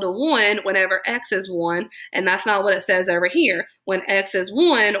equal to 1 whenever x is 1, and that's not what it says over here. When x is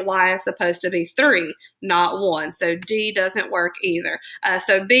 1, y is supposed to be 3, not 1. So D doesn't work either.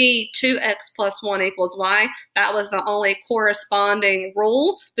 So B, 2x plus 1 equals y. That was the only corresponding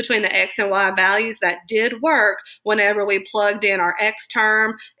rule between the x and y values that did work whenever we plugged in our x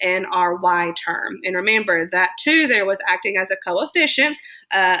term and our y term. And remember, that 2 there was acting as a coefficient,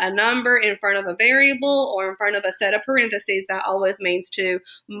 a number in front of a variable or in front of a set of parentheses. That always means to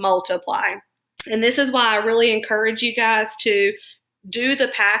multiply. And this is why I really encourage you guys to do the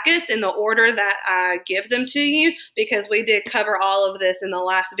packets in the order that I give them to you, because we did cover all of this in the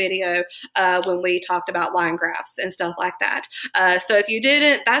last video when we talked about line graphs and stuff like that. So if you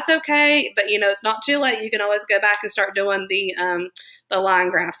didn't, that's okay, but it's not too late. You can always go back and start doing the line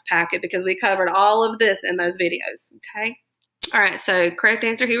graphs packet, because we covered all of this in those videos, okay? All right, so correct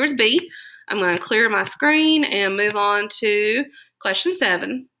answer here is B. I'm going to clear my screen and move on to question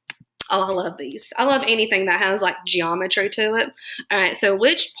 7. Oh, I love these. I love anything that has like geometry to it. All right, so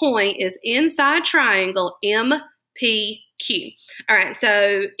which point is inside triangle MPQ? All right,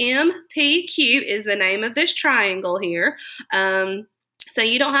 so MPQ is the name of this triangle here. So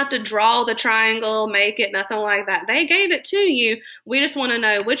you don't have to draw the triangle, make it, nothing like that. They gave it to you. We just want to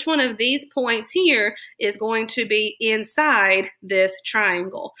know which one of these points here is going to be inside this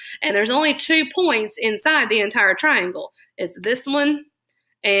triangle. And there's only 2 points inside the entire triangle. It's this one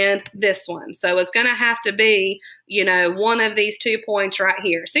and this one. So it's going to have to be, one of these 2 points right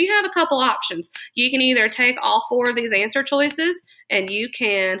here. So you have a couple options. You can either take all 4 of these answer choices and you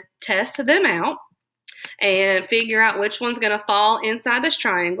can test them out and figure out which one's going to fall inside this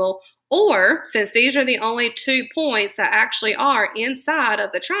triangle. Or, since these are the only 2 points that actually are inside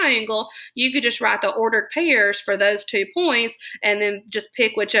of the triangle, you could just write the ordered pairs for those 2 points and then just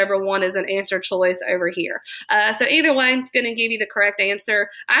pick whichever one is an answer choice over here. So either way, it's going to give you the correct answer.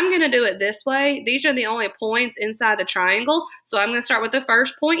 I'm going to do it this way. These are the only points inside the triangle. So I'm going to start with the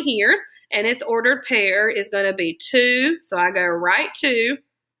first point here, and its ordered pair is going to be 2. So I go right 2,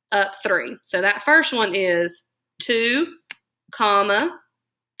 up 3. So that first one is 2, comma,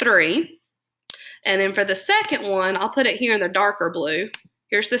 3. And then for the second one, I'll put it here in the darker blue.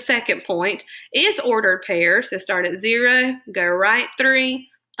 Here's the second point. Its ordered pair, so start at 0, go right 3,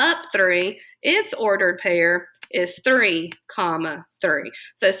 up 3. Its ordered pair is 3, comma, 3.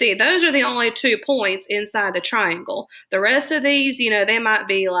 So see, those are the only 2 points inside the triangle. The rest of these, they might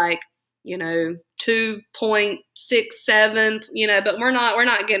be like, 2.67, but we're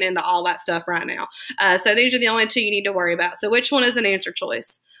not getting into all that stuff right now. So these are the only 2 you need to worry about. So which one is an answer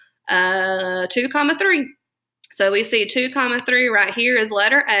choice? 2, comma, 3. So we see 2, comma, 3 right here is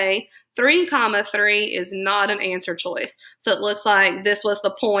letter A. 3, comma, 3 is not an answer choice. So it looks like this was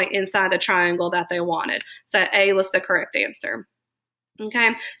the point inside the triangle that they wanted. So A was the correct answer.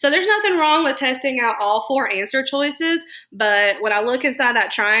 Okay, so there's nothing wrong with testing out all 4 answer choices, but when I look inside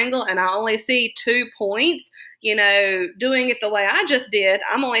that triangle and I only see 2 points, doing it the way I just did,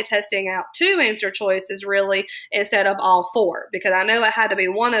 I'm only testing out 2 answer choices really instead of all 4, because I know it had to be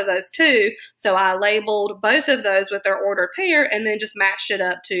one of those 2, so I labeled both of those with their ordered pair and then just matched it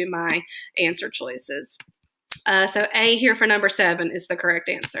up to my answer choices. So A here for number 7 is the correct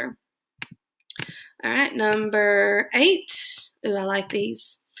answer. All right, number 8. Ooh, I like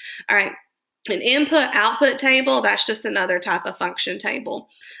these. All right. An input-output table, that's just another type of function table.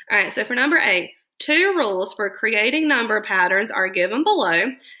 All right, so for number 8, 2 rules for creating number patterns are given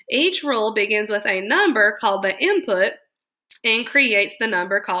below. Each rule begins with a number called the input and creates the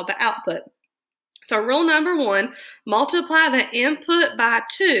number called the output. So rule number 1, multiply the input by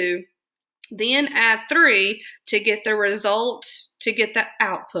 2, then add 3 to get the result, to get the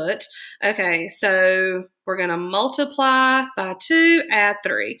output. Okay, so we're going to multiply by 2, add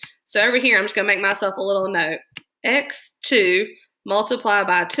 3. So over here, I'm just going to make myself a little note. X2, multiply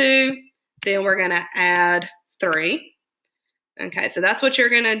by 2, then we're going to add 3. Okay, so that's what you're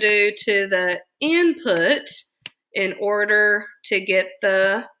going to do to the input in order to get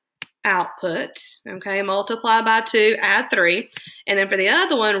the output. Okay, multiply by 2, add 3. And then for the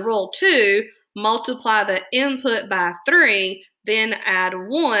other one, rule 2, multiply the input by 3, then add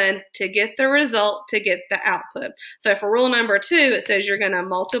 1 to get the result, to get the output. So for rule number 2, it says you're going to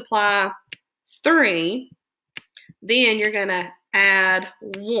multiply 3, then you're going to add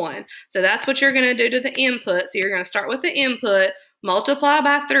 1. So that's what you're going to do to the input. So you're going to start with the input, multiply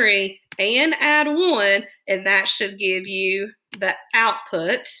by 3, and add 1, and that should give you the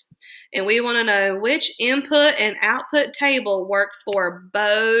output. And we want to know which input and output table works for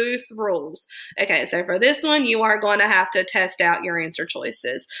both rules. Okay, so for this one, you are going to have to test out your answer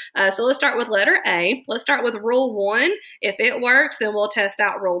choices. So let's start with letter A. Let's start with rule 1. If it works, then we'll test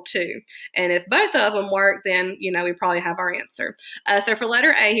out rule 2. And if both of them work, then, we probably have our answer. So for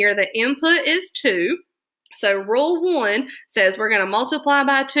letter A here, the input is 2. So rule 1 says we're going to multiply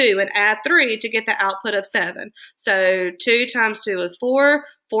by 2 and add 3 to get the output of 7. So 2 times 2 is 4.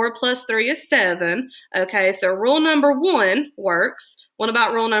 4 plus 3 is 7. Okay, so rule number 1 works. What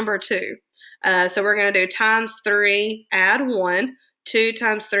about rule number 2? So we're going to do times 3, add 1. 2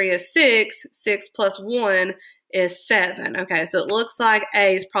 times 3 is 6. 6 plus 1 is 7. Okay, so it looks like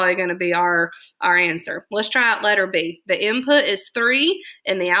A is probably going to be our answer. Let's try out letter B. The input is 3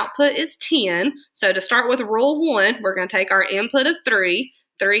 and the output is 10. So to start with rule 1, we're going to take our input of 3.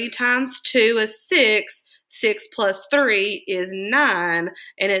 3 times 2 is 6. 6 plus 3 is 9,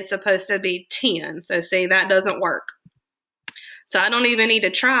 and it's supposed to be 10. So see, that doesn't work. So I don't even need to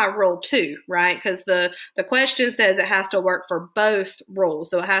try rule 2, right? Because the question says it has to work for both rules.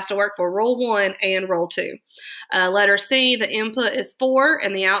 So it has to work for rule 1 and rule 2. Letter C, the input is 4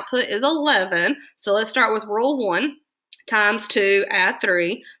 and the output is 11. So let's start with rule 1. Times 2, add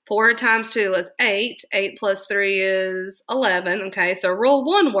 3. 4 times 2 is 8. 8 plus 3 is 11. Okay, so rule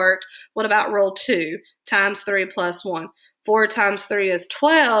 1 worked. What about rule 2? Times 3 plus 1. 4 times 3 is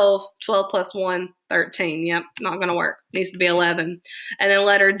 12. 12 plus 1, 13. Yep, not going to work. Needs to be 11. And then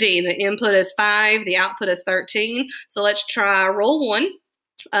letter D, the input is 5. The output is 13. So let's try rule 1.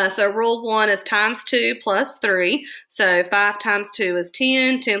 So rule 1 is times 2 plus 3. So 5 times 2 is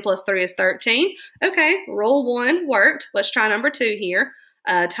 10. 10 plus 3 is 13. Okay, rule 1 worked. Let's try number 2 here.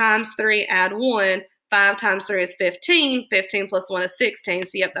 Times 3, add 1. 5 times 3 is 15. 15 plus 1 is 16.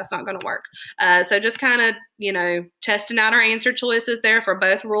 So, yep, that's not going to work. So just kind of, testing out our answer choices there for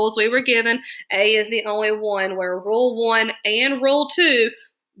both rules we were given. A is the only one where rule 1 and rule 2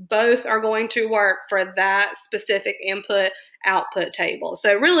 both are going to work for that specific input-output table.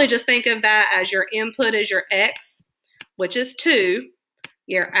 So really just think of that as your input is your X, which is 2.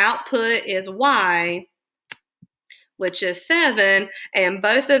 Your output is Y, which is 7, and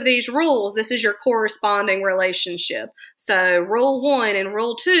both of these rules, this is your corresponding relationship. So rule 1 and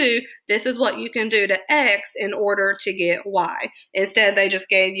rule 2, this is what you can do to X in order to get Y. Instead, they just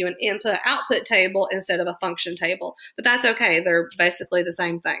gave you an input-output table instead of a function table. But that's okay. They're basically the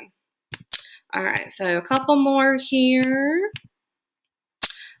same thing. All right, so a couple more here.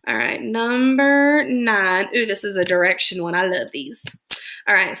 All right, number 9. Ooh, this is a direction one. I love these.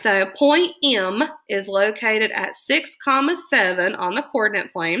 All right, so point M is located at 6, 7 on the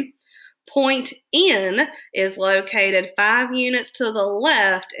coordinate plane. Point N is located 5 units to the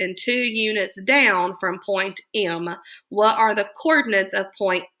left and 2 units down from point M. What are the coordinates of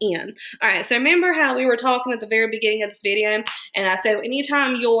point N? All right, so remember how we were talking at the very beginning of this video, and I said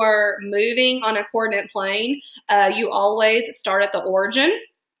anytime you're moving on a coordinate plane, you always start at the origin.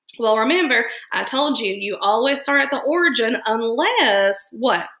 Well, remember, I told you, you always start at the origin unless,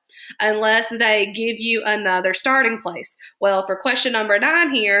 what? Unless they give you another starting place. Well, for question number 9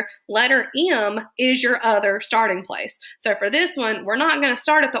 here, letter M is your other starting place. So for this one, we're not going to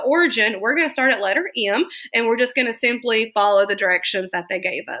start at the origin. We're going to start at letter M, and we're just going to simply follow the directions that they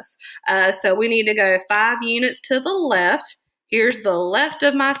gave us. So we need to go 5 units to the left. Here's the left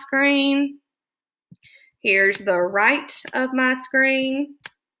of my screen. Here's the right of my screen.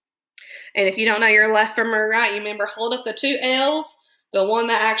 And if you don't know your left from your right, you remember hold up the 2 L's. the one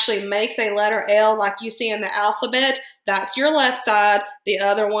that actually makes a letter L like you see in the alphabet, that's your left side. The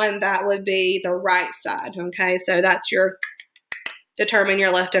other one, that would be the right side, okay? So that's your, determine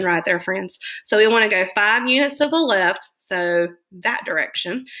your left and right there, friends. So we want to go 5 units to the left, so that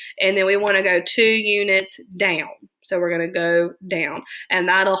direction, and then we want to go 2 units down. So we're going to go down, and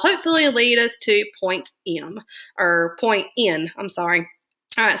that'll hopefully lead us to point M, or point N, I'm sorry.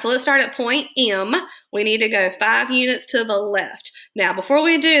 All right, so let's start at point M. We need to go 5 units to the left. Now, before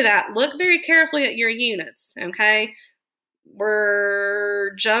we do that, look very carefully at your units, okay?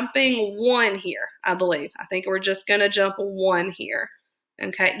 We're jumping 1 here, I believe. I think we're just going to jump 1 here.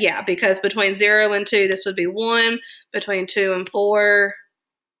 Okay, yeah, because between 0 and 2, this would be 1. Between 2 and 4,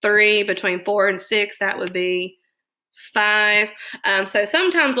 3. Between 4 and 6, that would be 5. So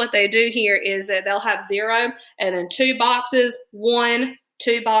sometimes what they do here is that they'll have 0 and then 2 boxes, 1,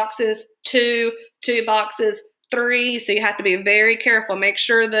 2 boxes, 2, 2 boxes, 3. So you have to be very careful. Make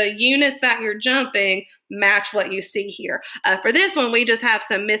sure the units that you're jumping match what you see here. For this one, we just have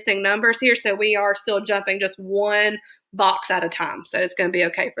some missing numbers here, so we are still jumping just 1 box at a time. So it's going to be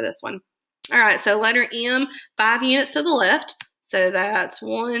okay for this one. All right, so letter M, 5 units to the left. So that's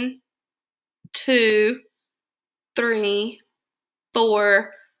 1, 2, 3,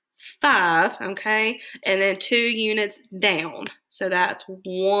 4, 5, okay? And then 2 units down. So that's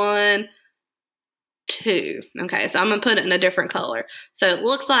 1, 2. Okay, so I'm going to put it in a different color. So it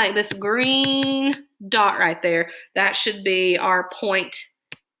looks like this green dot right there, that should be our point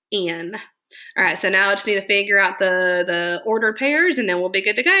N. All right, so now I just need to figure out the ordered pairs, and then we'll be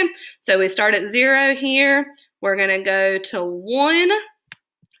good to go. So we start at 0 here. We're going to go to 1.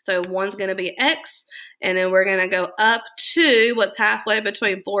 So 1's going to be X, and then we're going to go up to what's halfway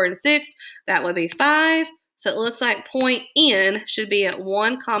between 4 and 6. That would be 5. So it looks like point N should be at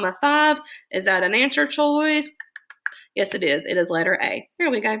 1, 5. Is that an answer choice? Yes, it is. It is letter A.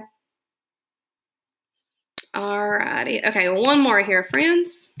 There we go. All righty. Okay, one more here,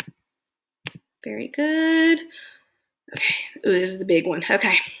 friends. Very good. Okay. Ooh, this is the big one.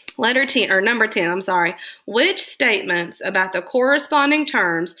 Okay. Letter 10, or number 10, I'm sorry. Which statements about the corresponding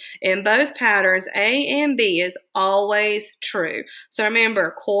terms in both patterns A and B is always true? So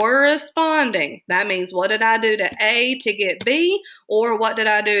remember, corresponding, that means what did I do to A to get B, or what did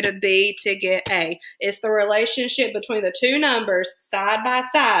I do to B to get A? It's the relationship between the two numbers side by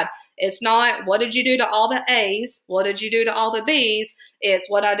side. It's not what did you do to all the A's, what did you do to all the B's. It's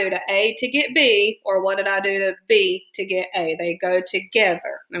what I do to A to get B, or what did I do to B to get A. They go together,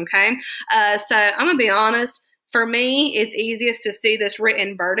 okay? So I'm going to be honest. For me, it's easiest to see this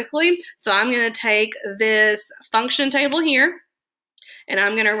written vertically. So I'm going to take this function table here, and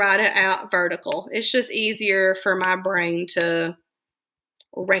I'm going to write it out vertical. It's just easier for my brain to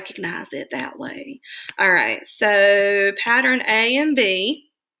recognize it that way. All right, so pattern A and B.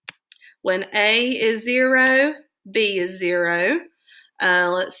 When A is 0, B is 0.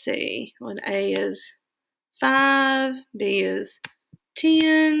 Let's see. When A is 5, B is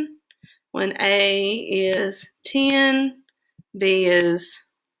 10. When A is 10, B is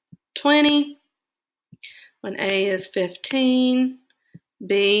 20. When A is 15,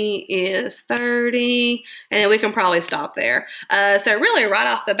 B is 30, and then we can probably stop there. So really right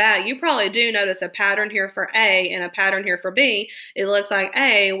off the bat, you probably do notice a pattern here for A and a pattern here for B. It looks like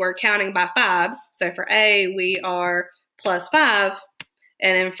A, we're counting by 5s. So for A, we are plus 5.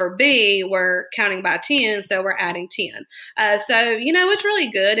 And then for B, we're counting by 10, so we're adding 10. So, it's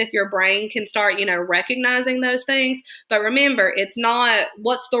really good if your brain can start, recognizing those things. But remember, it's not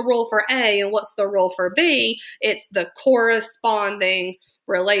what's the rule for A and what's the rule for B. It's the corresponding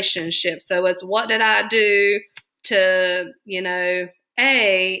relationship. So it's what did I do to,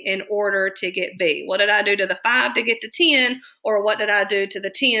 A in order to get B? What did I do to the 5 to get to 10? Or what did I do to the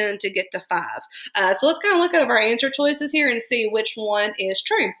 10 to get to 5? So let's kind of look over our answer choices here and see which one is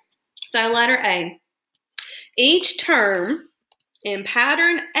true. So letter A. Each term in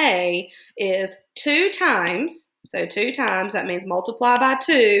pattern A is 2 times, so 2 times, that means multiply by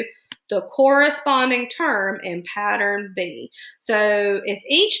 2, the corresponding term in pattern B. So if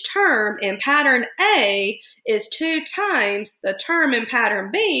each term in pattern A is 2 times the term in pattern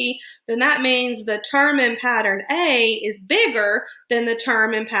B, then that means the term in pattern A is bigger than the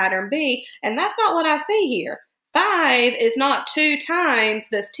term in pattern B. And that's not what I see here. 5 is not 2 times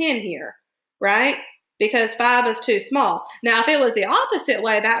this 10 here, right? because 5 is too small. Now, if it was the opposite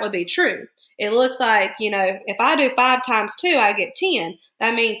way, that would be true. It looks like, if I do 5 times 2, I get 10.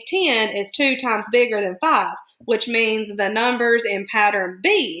 That means 10 is 2 times bigger than 5, which means the numbers in pattern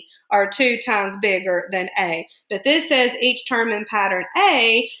B are 2 times bigger than A. But this says each term in pattern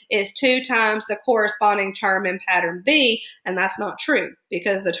A is 2 times the corresponding term in pattern B, and that's not true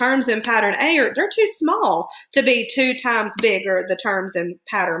because the terms in pattern A they're too small to be 2 times bigger the terms in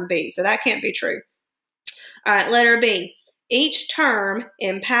pattern B. So that can't be true. All right, letter B. Each term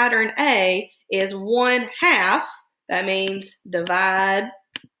in pattern A is 1/2. That means divide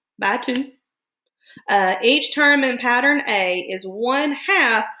by 2. Each term in pattern A is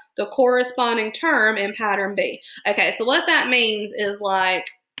 1/2 the corresponding term in pattern B. Okay, so what that means is like,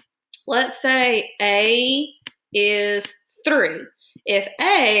 let's say A is 3. If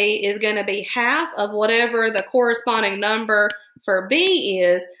A is going to be half of whatever the corresponding number for B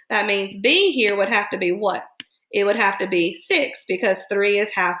is, that means B here would have to be what? It would have to be 6 because 3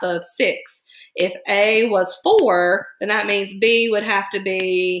 is half of 6. If A was 4, then that means B would have to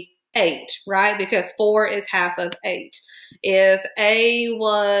be 8, right? Because 4 is half of 8. If A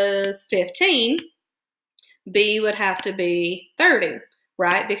was 15, B would have to be 30,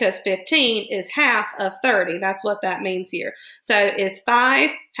 right? Because 15 is half of 30. That's what that means here. So is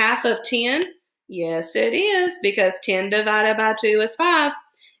 5 half of 10? Yes, it is, because 10 divided by 2 is 5.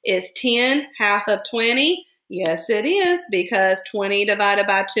 Is 10 half of 20? Yes, it is, because 20 divided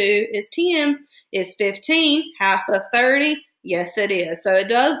by 2 is 10. Is 15 half of 30? Yes, it is. So it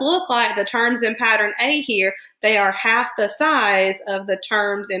does look like the terms in pattern A here, they are half the size of the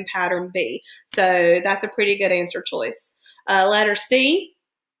terms in pattern B. So that's a pretty good answer choice. Letter C,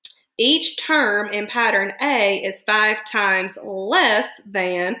 each term in pattern A is 5 times less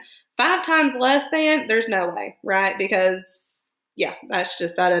than. 5 times less than, there's no way, right? Because, yeah, that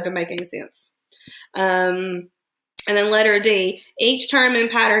doesn't make any sense. And then letter D, each term in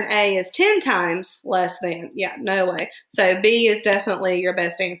pattern A is 10 times less than. Yeah, no way. So B is definitely your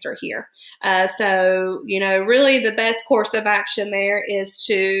best answer here. So, really the best course of action there is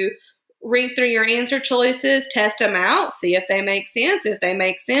to read through your answer choices, test them out, see if they make sense. If they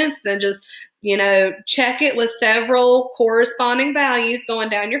make sense, then just, check it with several corresponding values going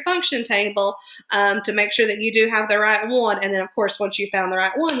down your function table to make sure that you do have the right one. And then, of course, once you found the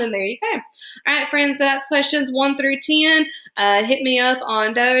right one, then there you go. All right, friends, so that's questions 1 through 10. Hit me up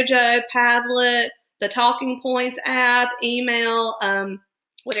on Dojo, Padlet, the Talking Points app, email,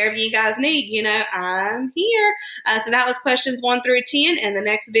 whatever you guys need, I'm here. So that was questions 1 through 10, and the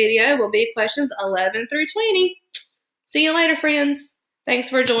next video will be questions 11 through 20. See you later, friends. Thanks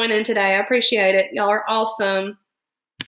for joining today. I appreciate it. Y'all are awesome.